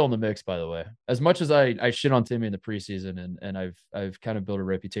Timmy still in the mix, by the way. As much as I shit on Timmy in the preseason, and I've kind of built a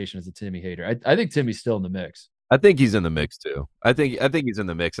reputation as a Timmy hater, I think Timmy's still in the mix. I think he's in the mix too. I think he's in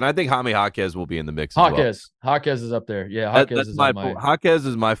the mix, and I think Jaime Jaquez will be in the mix as well. Jaquez is up there. Yeah, Jaquez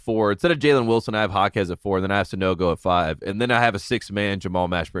is my 4. Instead of Jalen Wilson, I have Jaquez at 4, then I have Sanogo at 5, and then I have a 6-man Jamal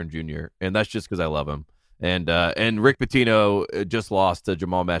Mashburn Jr., and that's just because I love him. And Rick Pitino just lost to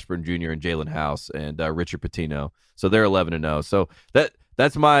Jamal Mashburn Jr. and Jalen House and Richard Pitino. So they're 11-0. So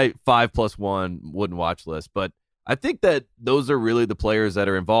that's my 5+1 wouldn't watch list. But I think that those are really the players that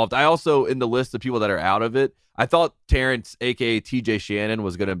are involved. I also, in the list of people that are out of it, I thought Terrence, a.k.a. TJ Shannon,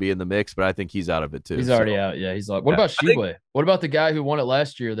 was going to be in the mix, but I think he's out of it too. He's already out. Yeah, he's like, what about Sheboy? What about the guy who won it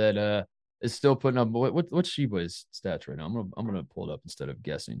last year that is still putting up what's Sheboy's stats right now? I'm gonna pull it up instead of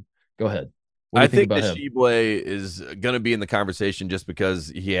guessing. Go ahead. I think that Sheboy is going to be in the conversation just because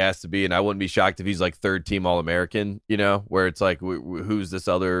he has to be, and I wouldn't be shocked if he's like third team All-American, where it's like, who's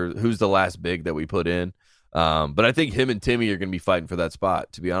the last big that we put in? But I think him and Timmy are going to be fighting for that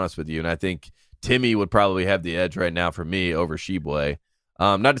spot, to be honest with you. And I think Timmy would probably have the edge right now for me over Sheboy.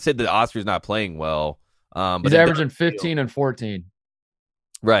 Not to say that Oscar's not playing well. But he's averaging 15 and 14.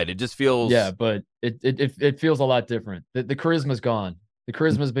 Right. It just feels. Yeah, but it feels a lot different. The charisma's gone. The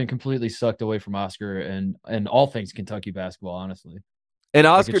charisma has been completely sucked away from Oscar and all things Kentucky basketball, honestly. And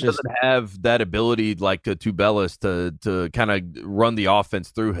Oscar doesn't have that ability like to Tubelis to kind of run the offense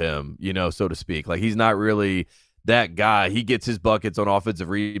through him, so to speak. Like, he's not really that guy. He gets his buckets on offensive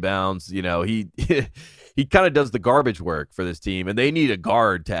rebounds. He he kind of does the garbage work for this team, and they need a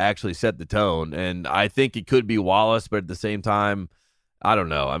guard to actually set the tone. And I think it could be Wallace, but at the same time, I don't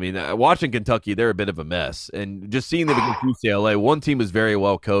know. I mean, watching Kentucky, they're a bit of a mess. And just seeing them against UCLA, one team is very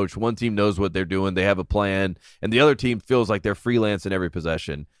well coached. One team knows what they're doing. They have a plan. And the other team feels like they're freelance in every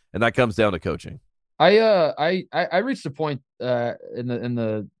possession. And that comes down to coaching. I reached a point I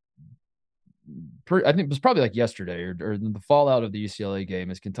think it was probably like yesterday or the fallout of the UCLA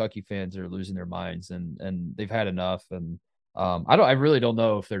game as Kentucky fans are losing their minds and they've had enough. And I really don't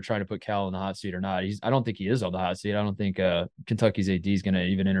know if they're trying to put Cal in the hot seat or not. I don't think he is on the hot seat. I don't think Kentucky's AD is going to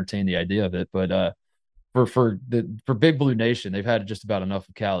even entertain the idea of it. But for Big Blue Nation, they've had just about enough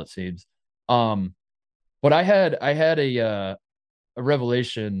of Cal, it seems. But I had a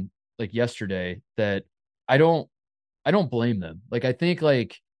revelation like yesterday that I don't blame them. Like, I think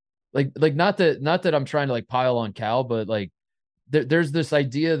like not that I'm trying to like pile on Cal, but like there's this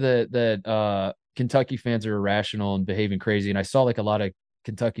idea that Kentucky fans are irrational and behaving crazy. And I saw like a lot of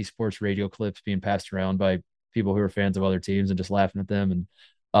Kentucky sports radio clips being passed around by people who are fans of other teams and just laughing at them.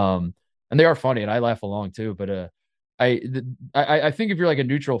 And they are funny and I laugh along too. But I think if you're like a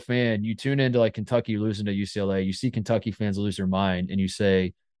neutral fan, you tune into like Kentucky losing to UCLA, you see Kentucky fans lose their mind and you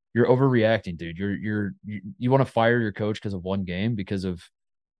say, you're overreacting, dude. You want to fire your coach because of one game because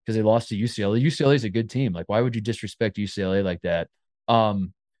they lost to UCLA. UCLA is a good team. Like, why would you disrespect UCLA like that?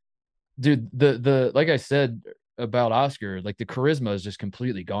 Dude, the like I said about Oscar, like the charisma is just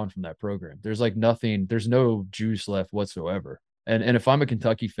completely gone from that program. There's like nothing, there's no juice left whatsoever. And if I'm a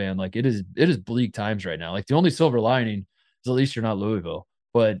Kentucky fan, like it is bleak times right now. Like the only silver lining is at least you're not Louisville.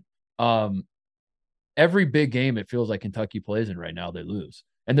 But every big game it feels like Kentucky plays in right now, they lose.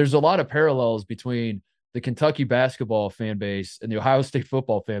 And there's a lot of parallels between the Kentucky basketball fan base and the Ohio State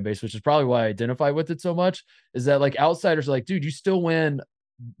football fan base, which is probably why I identify with it so much, is that like outsiders are like, dude, you still win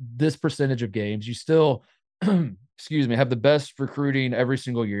this percentage of games. You still, excuse me, have the best recruiting every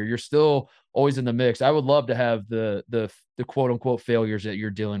single year. You're still always in the mix. I would love to have the quote unquote failures that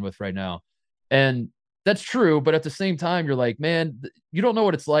you're dealing with right now. And that's true. But at the same time, you're like, man, you don't know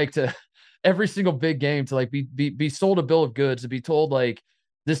what it's like to every single big game to like be sold a bill of goods, to be told like,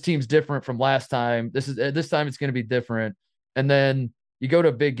 this team's different from last time. This time it's going to be different. And then you go to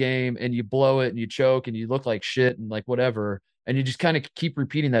a big game and you blow it and you choke and you look like shit and like whatever. And you just kind of keep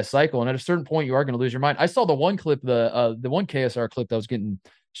repeating that cycle. And at a certain point, you are going to lose your mind. I saw the one clip, the one KSR clip that was getting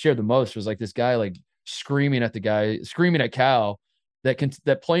shared the most was like this guy like screaming at Cal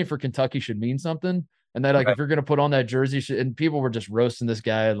that playing for Kentucky should mean something. And that like if you're going to put on that jersey, and people were just roasting this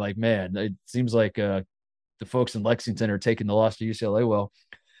guy. Like, man, it seems like the folks in Lexington are taking the loss to UCLA well.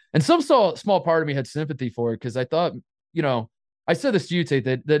 And some small part of me had sympathy for it because I thought, I said this to you, Tate,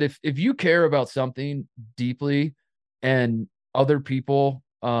 that if you care about something deeply and other people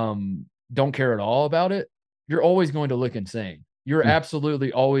don't care at all about it, you're always going to look insane. You're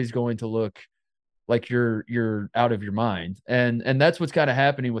absolutely always going to look like you're out of your mind. And that's what's kind of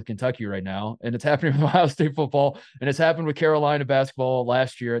happening with Kentucky right now. And it's happening with Ohio State football. And it's happened with Carolina basketball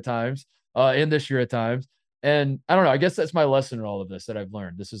last year at times, and this year at times. And I don't know, I guess that's my lesson in all of this that I've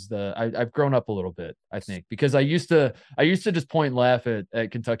learned. This is I've grown up a little bit, I think, because I used to just point and laugh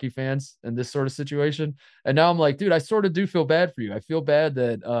at Kentucky fans in this sort of situation. And now I'm like, dude, I sort of do feel bad for you. I feel bad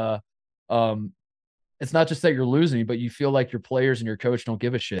that it's not just that you're losing, but you feel like your players and your coach don't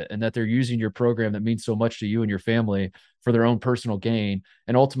give a shit and that they're using your program that means so much to you and your family for their own personal gain.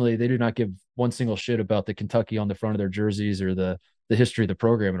 And ultimately they do not give one single shit about the Kentucky on the front of their jerseys or the the history of the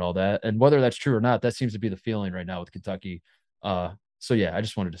program and all that. And whether that's true or not, that seems to be the feeling right now with Kentucky. So yeah, I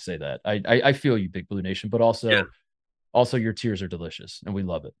just wanted to say that. I feel you, Big Blue Nation, but also your tears are delicious and we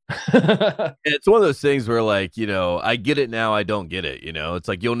love it. It's one of those things where, like, I get it now, I don't get it. It's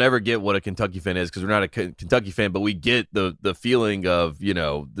like you'll never get what a Kentucky fan is because we're not a Kentucky fan, but we get the feeling of,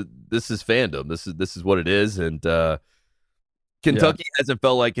 this is fandom. This is what it is. And Kentucky hasn't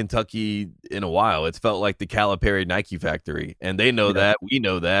felt like Kentucky in a while. It's felt like the Calipari Nike factory, and they know that. We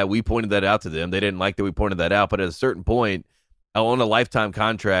know that. We pointed that out to them. They didn't like that we pointed that out, but at a certain point, on a lifetime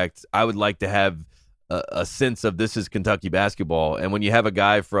contract, I would like to have a sense of this is Kentucky basketball. And when you have a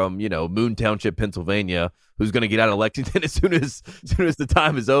guy from, Moon Township, Pennsylvania, who's going to get out of Lexington as soon as the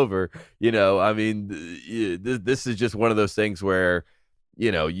time is over, this is just one of those things where,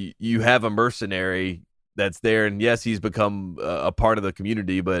 you have a mercenary that's there, and yes, he's become a part of the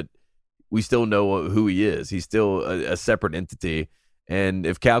community, but we still know who he is. He's still a separate entity. And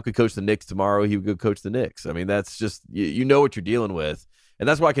if Cal could coach the Knicks tomorrow, he would go coach the Knicks. I mean, that's just, you know what you're dealing with. And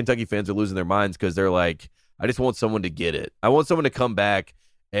that's why Kentucky fans are losing their minds, because they're like, I just want someone to get it. I want someone to come back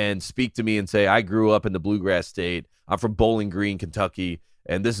and speak to me and say, I grew up in the Bluegrass State. I'm from Bowling Green, Kentucky,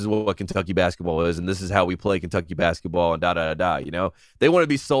 and this is what Kentucky basketball is, and this is how we play Kentucky basketball, and da-da-da-da. They want to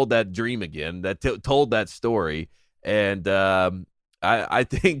be sold that dream again, told that story. And I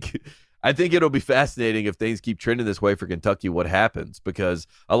think it'll be fascinating if things keep trending this way for Kentucky, what happens, because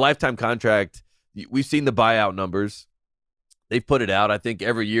a lifetime contract, we've seen the buyout numbers. They've put it out. I think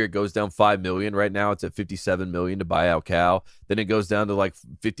every year it goes down $5 million. Right now it's at $57 million to buy out Cal. Then it goes down to like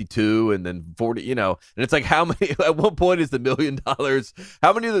 52 and then 40, and it's like, how many, at what point is the $1 million?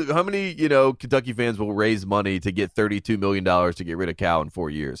 How many, Kentucky fans will raise money to get $32 million to get rid of Cal in 4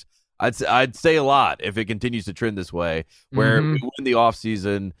 years? I'd say a lot if it continues to trend this way, where we win the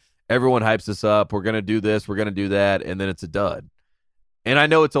offseason, everyone hypes us up. We're going to do this. We're going to do that. And then it's a dud. And I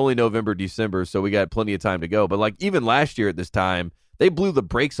know it's only November, December, so we got plenty of time to go. But like even last year at this time, they blew the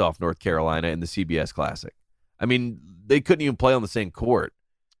brakes off North Carolina in the CBS Classic. I mean, they couldn't even play on the same court.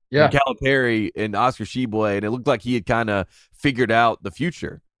 Yeah, and Calipari and Oscar Tshiebwe, and it looked like he had kind of figured out the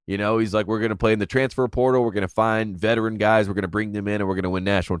future. He's like, we're going to play in the transfer portal. We're going to find veteran guys. We're going to bring them in, and we're going to win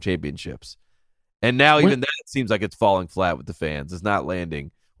national championships. And now even that seems like it's falling flat with the fans. It's not landing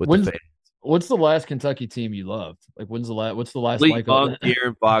with the fans. What's the last Kentucky team you loved? Like, what's the last Lee Funk,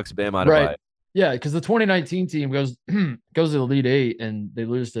 De'Aaron Fox, Bam Adebayo. Right. Yeah, because the 2019 team goes to the Elite Eight and they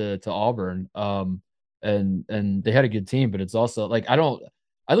lose to Auburn. And they had a good team, but it's also like I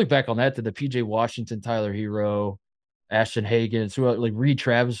look back on that to the PJ Washington, Tyler Hero, Ashton Hagen, so like Reed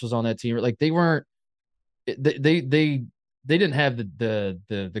Travis was on that team. Like they weren't they didn't have the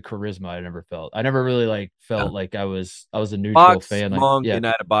charisma I never felt. I never really felt like I was a neutral Fox, fan. Monk, and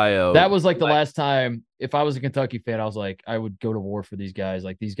Adebayo. That was like the last time. If I was a Kentucky fan, I was like, I would go to war for these guys.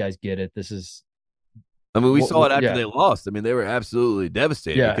 Like these guys get it. This is. I mean, we saw it after they lost. I mean, they were absolutely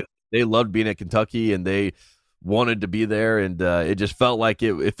devastated because they loved being at Kentucky and they wanted to be there, and it just felt like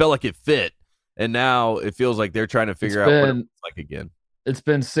it felt like it fit. And now it feels like they're trying to figure out what it looks like again. It's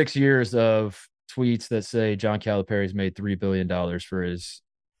been 6 years of tweets that say John Calipari's made $3 billion for his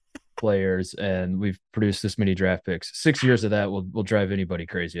players, and we've produced this many draft picks. 6 years of that will drive anybody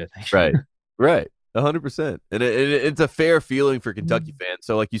crazy, I think. Right. 100%. And it's a fair feeling for Kentucky fans.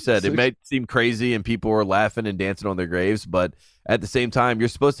 So like you said, it may seem crazy and people are laughing and dancing on their graves, but at the same time, you're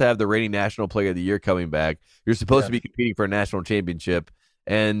supposed to have the reigning National Player of the Year coming back. You're supposed to be competing for a national championship.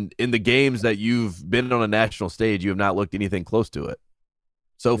 And in the games that you've been on a national stage, you have not looked anything close to it.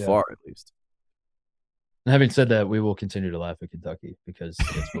 So far, at least. And having said that, we will continue to laugh at Kentucky because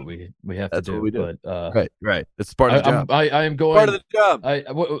that's what we have to do. What we do. But right. It's part of the job. I am going part of the job.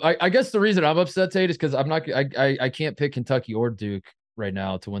 I guess the reason I'm upset, Tate, is because I can't pick Kentucky or Duke right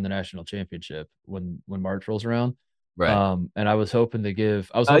now to win the national championship when March rolls around. Right. And I was hoping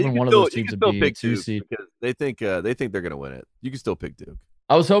one of those teams would be a 2 seed because they think they're going to win it. You can still pick Duke.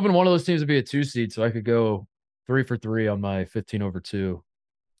 I was hoping one of those teams would be a 2 seed so I could go 3 for 3 on my 15/2.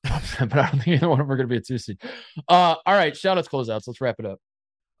 But I don't think either one of them are going to be a 2 seed. All right, shout outs, closeouts. Let's wrap it up.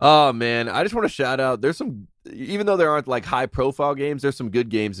 Oh man, I just want to shout out. There's some, even though there aren't like high profile games, there's some good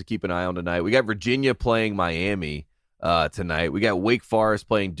games to keep an eye on tonight. We got Virginia playing Miami tonight. We got Wake Forest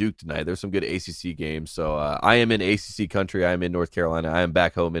playing Duke tonight. There's some good ACC games. So I am in ACC country. I am in North Carolina. I am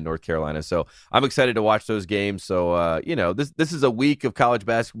back home in North Carolina. So I'm excited to watch those games. So this is a week of college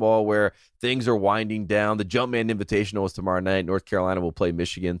basketball where things are winding down. The Jumpman Invitational is tomorrow night. North Carolina will play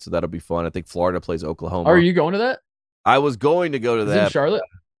Michigan, so that'll be fun. I think Florida plays Oklahoma. Are you going to that? I was going to go to that. In Charlotte?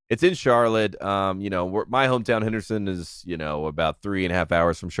 It's in Charlotte. My hometown Henderson is, about 3.5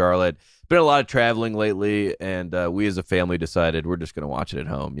 hours from Charlotte. Been a lot of traveling lately, and we as a family decided we're just going to watch it at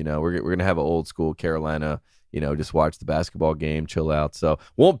home. We're going to have an old school Carolina, just watch the basketball game, chill out. So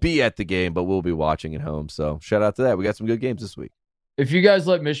won't be at the game, but we'll be watching at home. So shout out to that. We got some good games this week. If you guys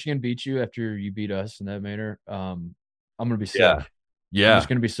let Michigan beat you after you beat us in that manner, I'm going to be sick. Yeah. I'm just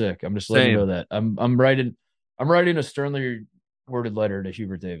going to be sick. I'm just letting you know that. I'm writing a sternly worded letter to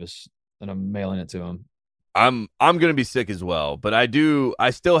Hubert Davis, and I'm mailing it to him. I'm gonna be sick as well, but I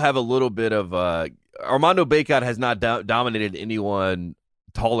still have a little bit of Armando Bacot has not dominated anyone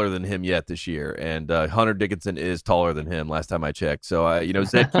taller than him yet this year, and Hunter Dickinson is taller than him last time I checked. So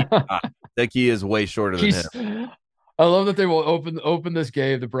Zeki is way shorter than him. I love that they will open this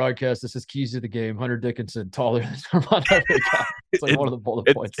game, the broadcast. This is keys to the game. Hunter Dickinson taller than Armando Bacot. It's like one of the bullet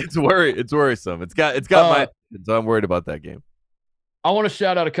points. It's worrisome. It's got my so I'm worried about that game. I want to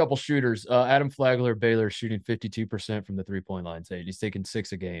shout out a couple shooters. Adam Flagler, Baylor, shooting 52% from the 3-point line. He's taking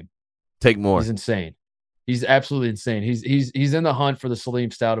 6 a game. Take more. He's insane. He's absolutely insane. He's in the hunt for the Salim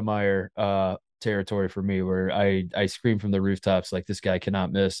Stoudemire territory for me, where I scream from the rooftops like, this guy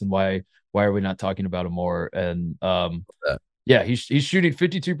cannot miss, and why are we not talking about him more? And he's shooting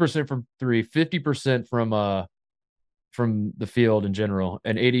 52% from 3, 50% from the field in general,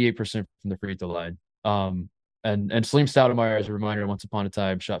 and 88% from the free throw line. And Salim Stoudemire, as a reminder, once upon a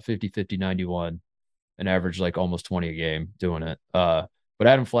time shot 50-50-91 and averaged like almost 20 a game doing it. But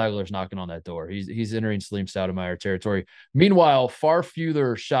Adam Flagler's knocking on that door. He's entering Salim Stoudemire territory. Meanwhile, far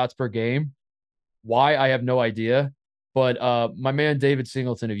fewer shots per game. Why, I have no idea. But my man David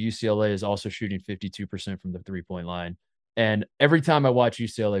Singleton of UCLA is also shooting 52% from the 3-point line. And every time I watch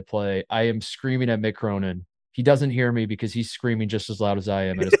UCLA play, I am screaming at Mick Cronin. He doesn't hear me because he's screaming just as loud as I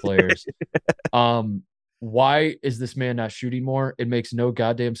am at his players. Why is this man not shooting more? It makes no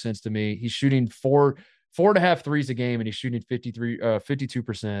goddamn sense to me. He's shooting 4.5 threes a game, and he's shooting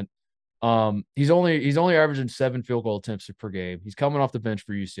 52%. He's only averaging 7 field goal attempts per game. He's coming off the bench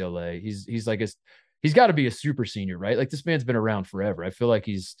for UCLA. He's got to be a super senior, right? Like, this man's been around forever. I feel like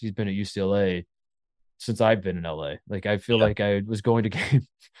he's been at UCLA since I've been in LA. Like, I feel like I was going to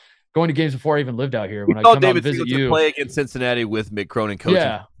games before I even lived out here. When I come out and visit you, play against Cincinnati with Mick Cronin coaching.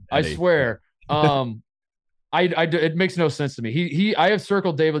 Yeah, I swear. It makes no sense to me. I have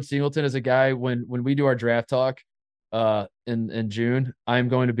circled David Singleton as a guy when we do our draft talk in June. I'm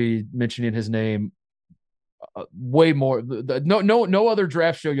going to be mentioning his name way more. No other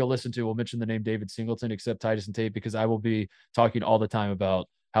draft show you'll listen to will mention the name David Singleton except Titus and Tate, because I will be talking all the time about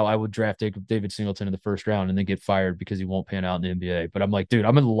how I would draft David Singleton in the first round and then get fired because he won't pan out in the NBA. But I'm like, dude,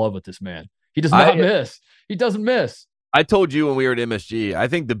 I'm in love with this man. He does not miss. He doesn't miss. I told you when we were at MSG, I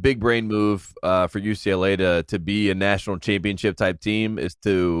think the big brain move for UCLA to be a national championship type team is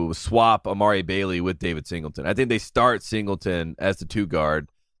to swap Amari Bailey with David Singleton. I think they start Singleton as the 2 guard,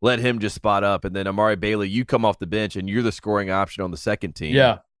 let him just spot up, and then Amari Bailey, you come off the bench and you're the scoring option on the second team.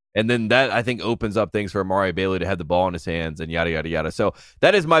 Yeah. And then that, I think, opens up things for Amari Bailey to have the ball in his hands and yada, yada, yada. So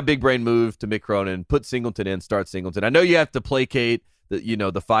that is my big brain move to Mick Cronin. Put Singleton in, start Singleton. I know you have to placate the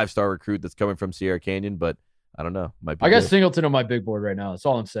 5-star recruit that's coming from Sierra Canyon, but I don't know. I got Singleton on my big board right now. That's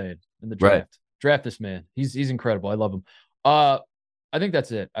all I'm saying in the draft. Right. Draft this man. He's incredible. I love him. I think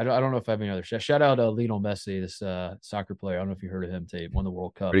that's it. I don't know if I have any other shout out Lionel Messi, this soccer player. I don't know if you heard of him. Tate won the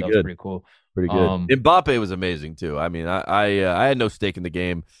World Cup. That was pretty cool. Pretty good. Mbappe was amazing too. I mean, I had no stake in the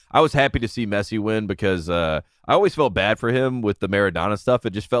game. I was happy to see Messi win because I always felt bad for him with the Maradona stuff.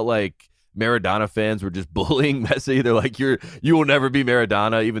 It just felt like Maradona fans were just bullying Messi. They're like, you will never be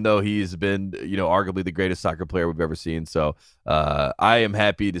Maradona, even though he's been, arguably the greatest soccer player we've ever seen. So I am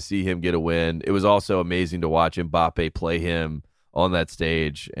happy to see him get a win. It was also amazing to watch Mbappe play him on that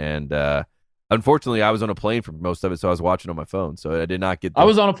stage. And unfortunately, I was on a plane for most of it, so I was watching on my phone. So I did not get. I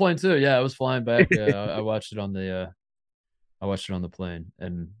was on a plane too. Yeah, I was flying back. I watched it on the. I watched it on the plane,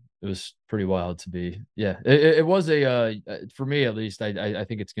 and it was pretty wild to be. Yeah, it was for me at least. I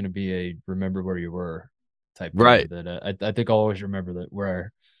think it's going to be a remember where you were type thing. Right. That I think I'll always remember that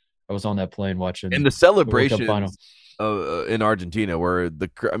where I was on that plane watching. And the celebration in Argentina, where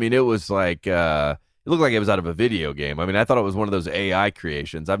it was like. It looked like it was out of a video game. I mean, I thought it was one of those AI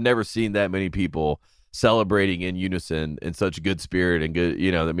creations. I've never seen that many people celebrating in unison in such good spirit and good.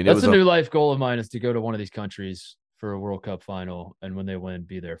 That's a new life goal of mine, is to go to one of these countries for a World Cup final, and when they win,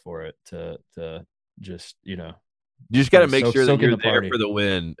 be there for it. To just You just got to make sure that you're there for the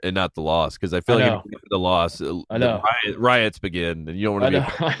win and not the loss, because I feel like if you're for the loss, I know riots begin, and you don't want to be.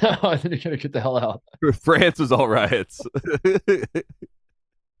 I know. I think you're gonna get the hell out. France was all riots.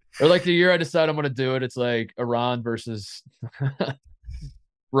 Or like the year I decide I'm going to do it, it's like Iran versus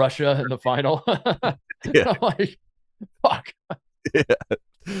Russia in the final. Yeah. I'm like, fuck. Yeah.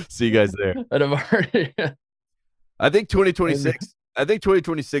 See you guys there. And I'm already, I think 2026. I think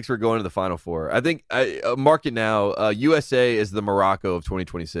 2026 we're going to the Final Four. I think mark it now. USA is the Morocco of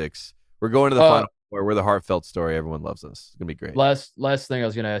 2026. We're going to the Final Four. We're the heartfelt story. Everyone loves us. It's gonna be great. Last thing I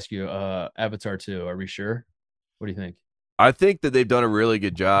was gonna ask you. Avatar 2. Are we sure? What do you think? I think that they've done a really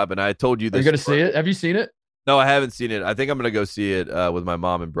good job, and I told you this. Are you gonna see it? Have you seen it? No, I haven't seen it. I think I'm gonna go see it with my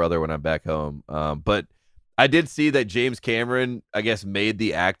mom and brother when I'm back home. But I did see that James Cameron, I guess, made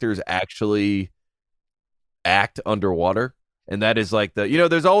the actors actually act underwater. And that is like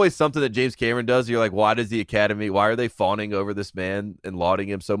there's always something that James Cameron does. You're like, why are they fawning over this man and lauding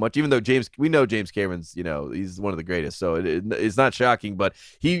him so much? Even though we know James Cameron's, he's one of the greatest. So it's not shocking, but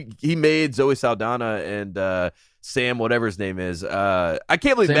he made Zoe Saldana and Sam, whatever his name is. I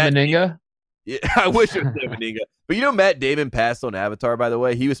can't believe Sam Meninga. Yeah, I wish it was Sam Meninga. But Matt Damon passed on Avatar, by the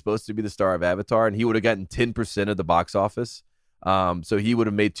way. He was supposed to be the star of Avatar, and he would have gotten 10% of the box office. So he would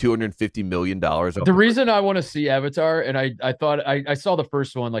have made $250 million. The reason I want to see Avatar, and I thought I saw the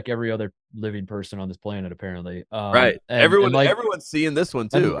first one like every other living person on this planet, apparently. Right. Everyone's seeing this one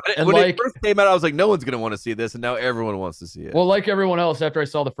too. And when it first came out, I was like, no one's going to want to see this. And now everyone wants to see it. Well, like everyone else, after I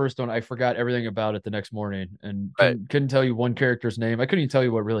saw the first one, I forgot everything about it the next morning and couldn't tell you one character's name. I couldn't even tell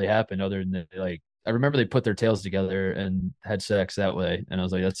you what really happened other than I remember they put their tails together and had sex that way. And I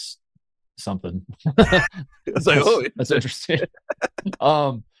was like, that's something. It's like, that's interesting.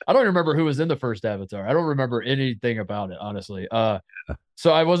 I don't remember who was in the first Avatar. I don't remember anything about it, honestly.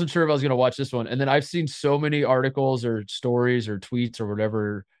 So I wasn't sure if I was going to watch this one. And then I've seen so many articles or stories or tweets or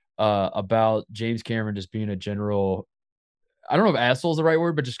whatever about James Cameron just being a general, I don't know if asshole is the right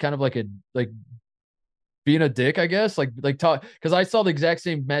word, but just kind of like being a dick, I guess. Like talk, because I saw the exact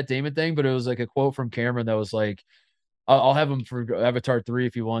same Matt Damon thing, but it was like a quote from Cameron that was like, I'll have him for Avatar 3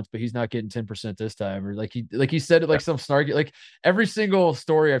 if he wants, but he's not getting 10% this time. Or like he said it like some snarky. Like every single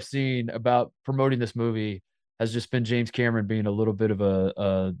story I've seen about promoting this movie has just been James Cameron being a little bit of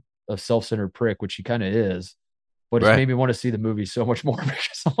a self-centered prick, which he kind of is. But it's made me want to see the movie so much more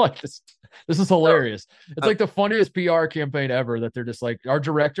because I'm like, this is hilarious. It's like the funniest PR campaign ever that they're just like, our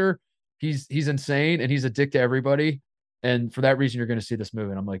director, he's insane and he's a dick to everybody. And for that reason, you're going to see this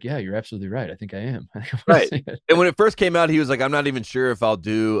movie. And I'm like, yeah, you're absolutely right. I think I am. Right. And when it first came out, he was like, I'm not even sure if I'll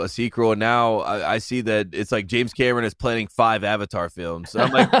do a sequel. And now I see that it's like James Cameron is planning 5 Avatar films. So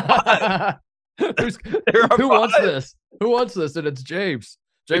I'm like, who wants this? Who wants this? And it's James.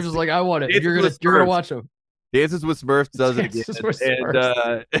 James is like, I want it. You're gonna watch him. Dances with Smurfs does it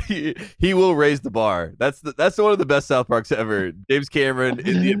again, and he will raise the bar. That's one of the best South Parks ever. James Cameron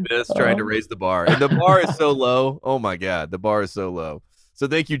in the abyss trying to raise the bar, and the bar is so low. Oh my god, the bar is so low. So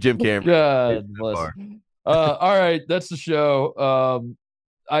thank you, Jim Cameron. God bless. All right, that's the show.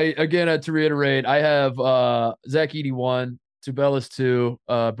 I again to reiterate, I have Zach Edey 1, Tubelis 2,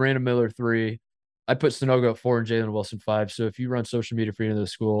 Brandon Miller 3. I put Sanogo at 4 and Jalen Wilson 5. So if you run social media for any of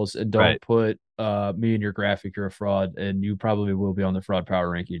those schools and don't put me in your graphic, you're a fraud, and you probably will be on the Fraud Power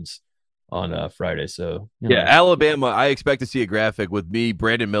rankings on Friday. So Alabama, I expect to see a graphic with me.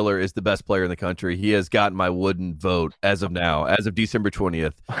 Brandon Miller is the best player in the country. He has gotten my wooden vote as of now, as of December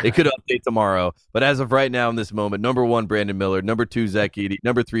 20th. It could update tomorrow, but as of right now in this moment, number 1, Brandon Miller, number 2, Zach Edey,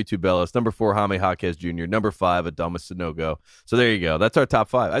 number 3, Tubelis, number 4, Jaime Jaquez Jr., number 5, Adamas Sanogo. So there you go. That's our top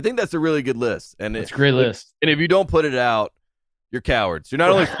 5. I think that's a really good list. And it's a great list. And if you don't put it out, you're cowards. You're not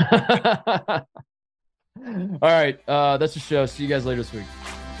only. All right. That's the show. See you guys later this week.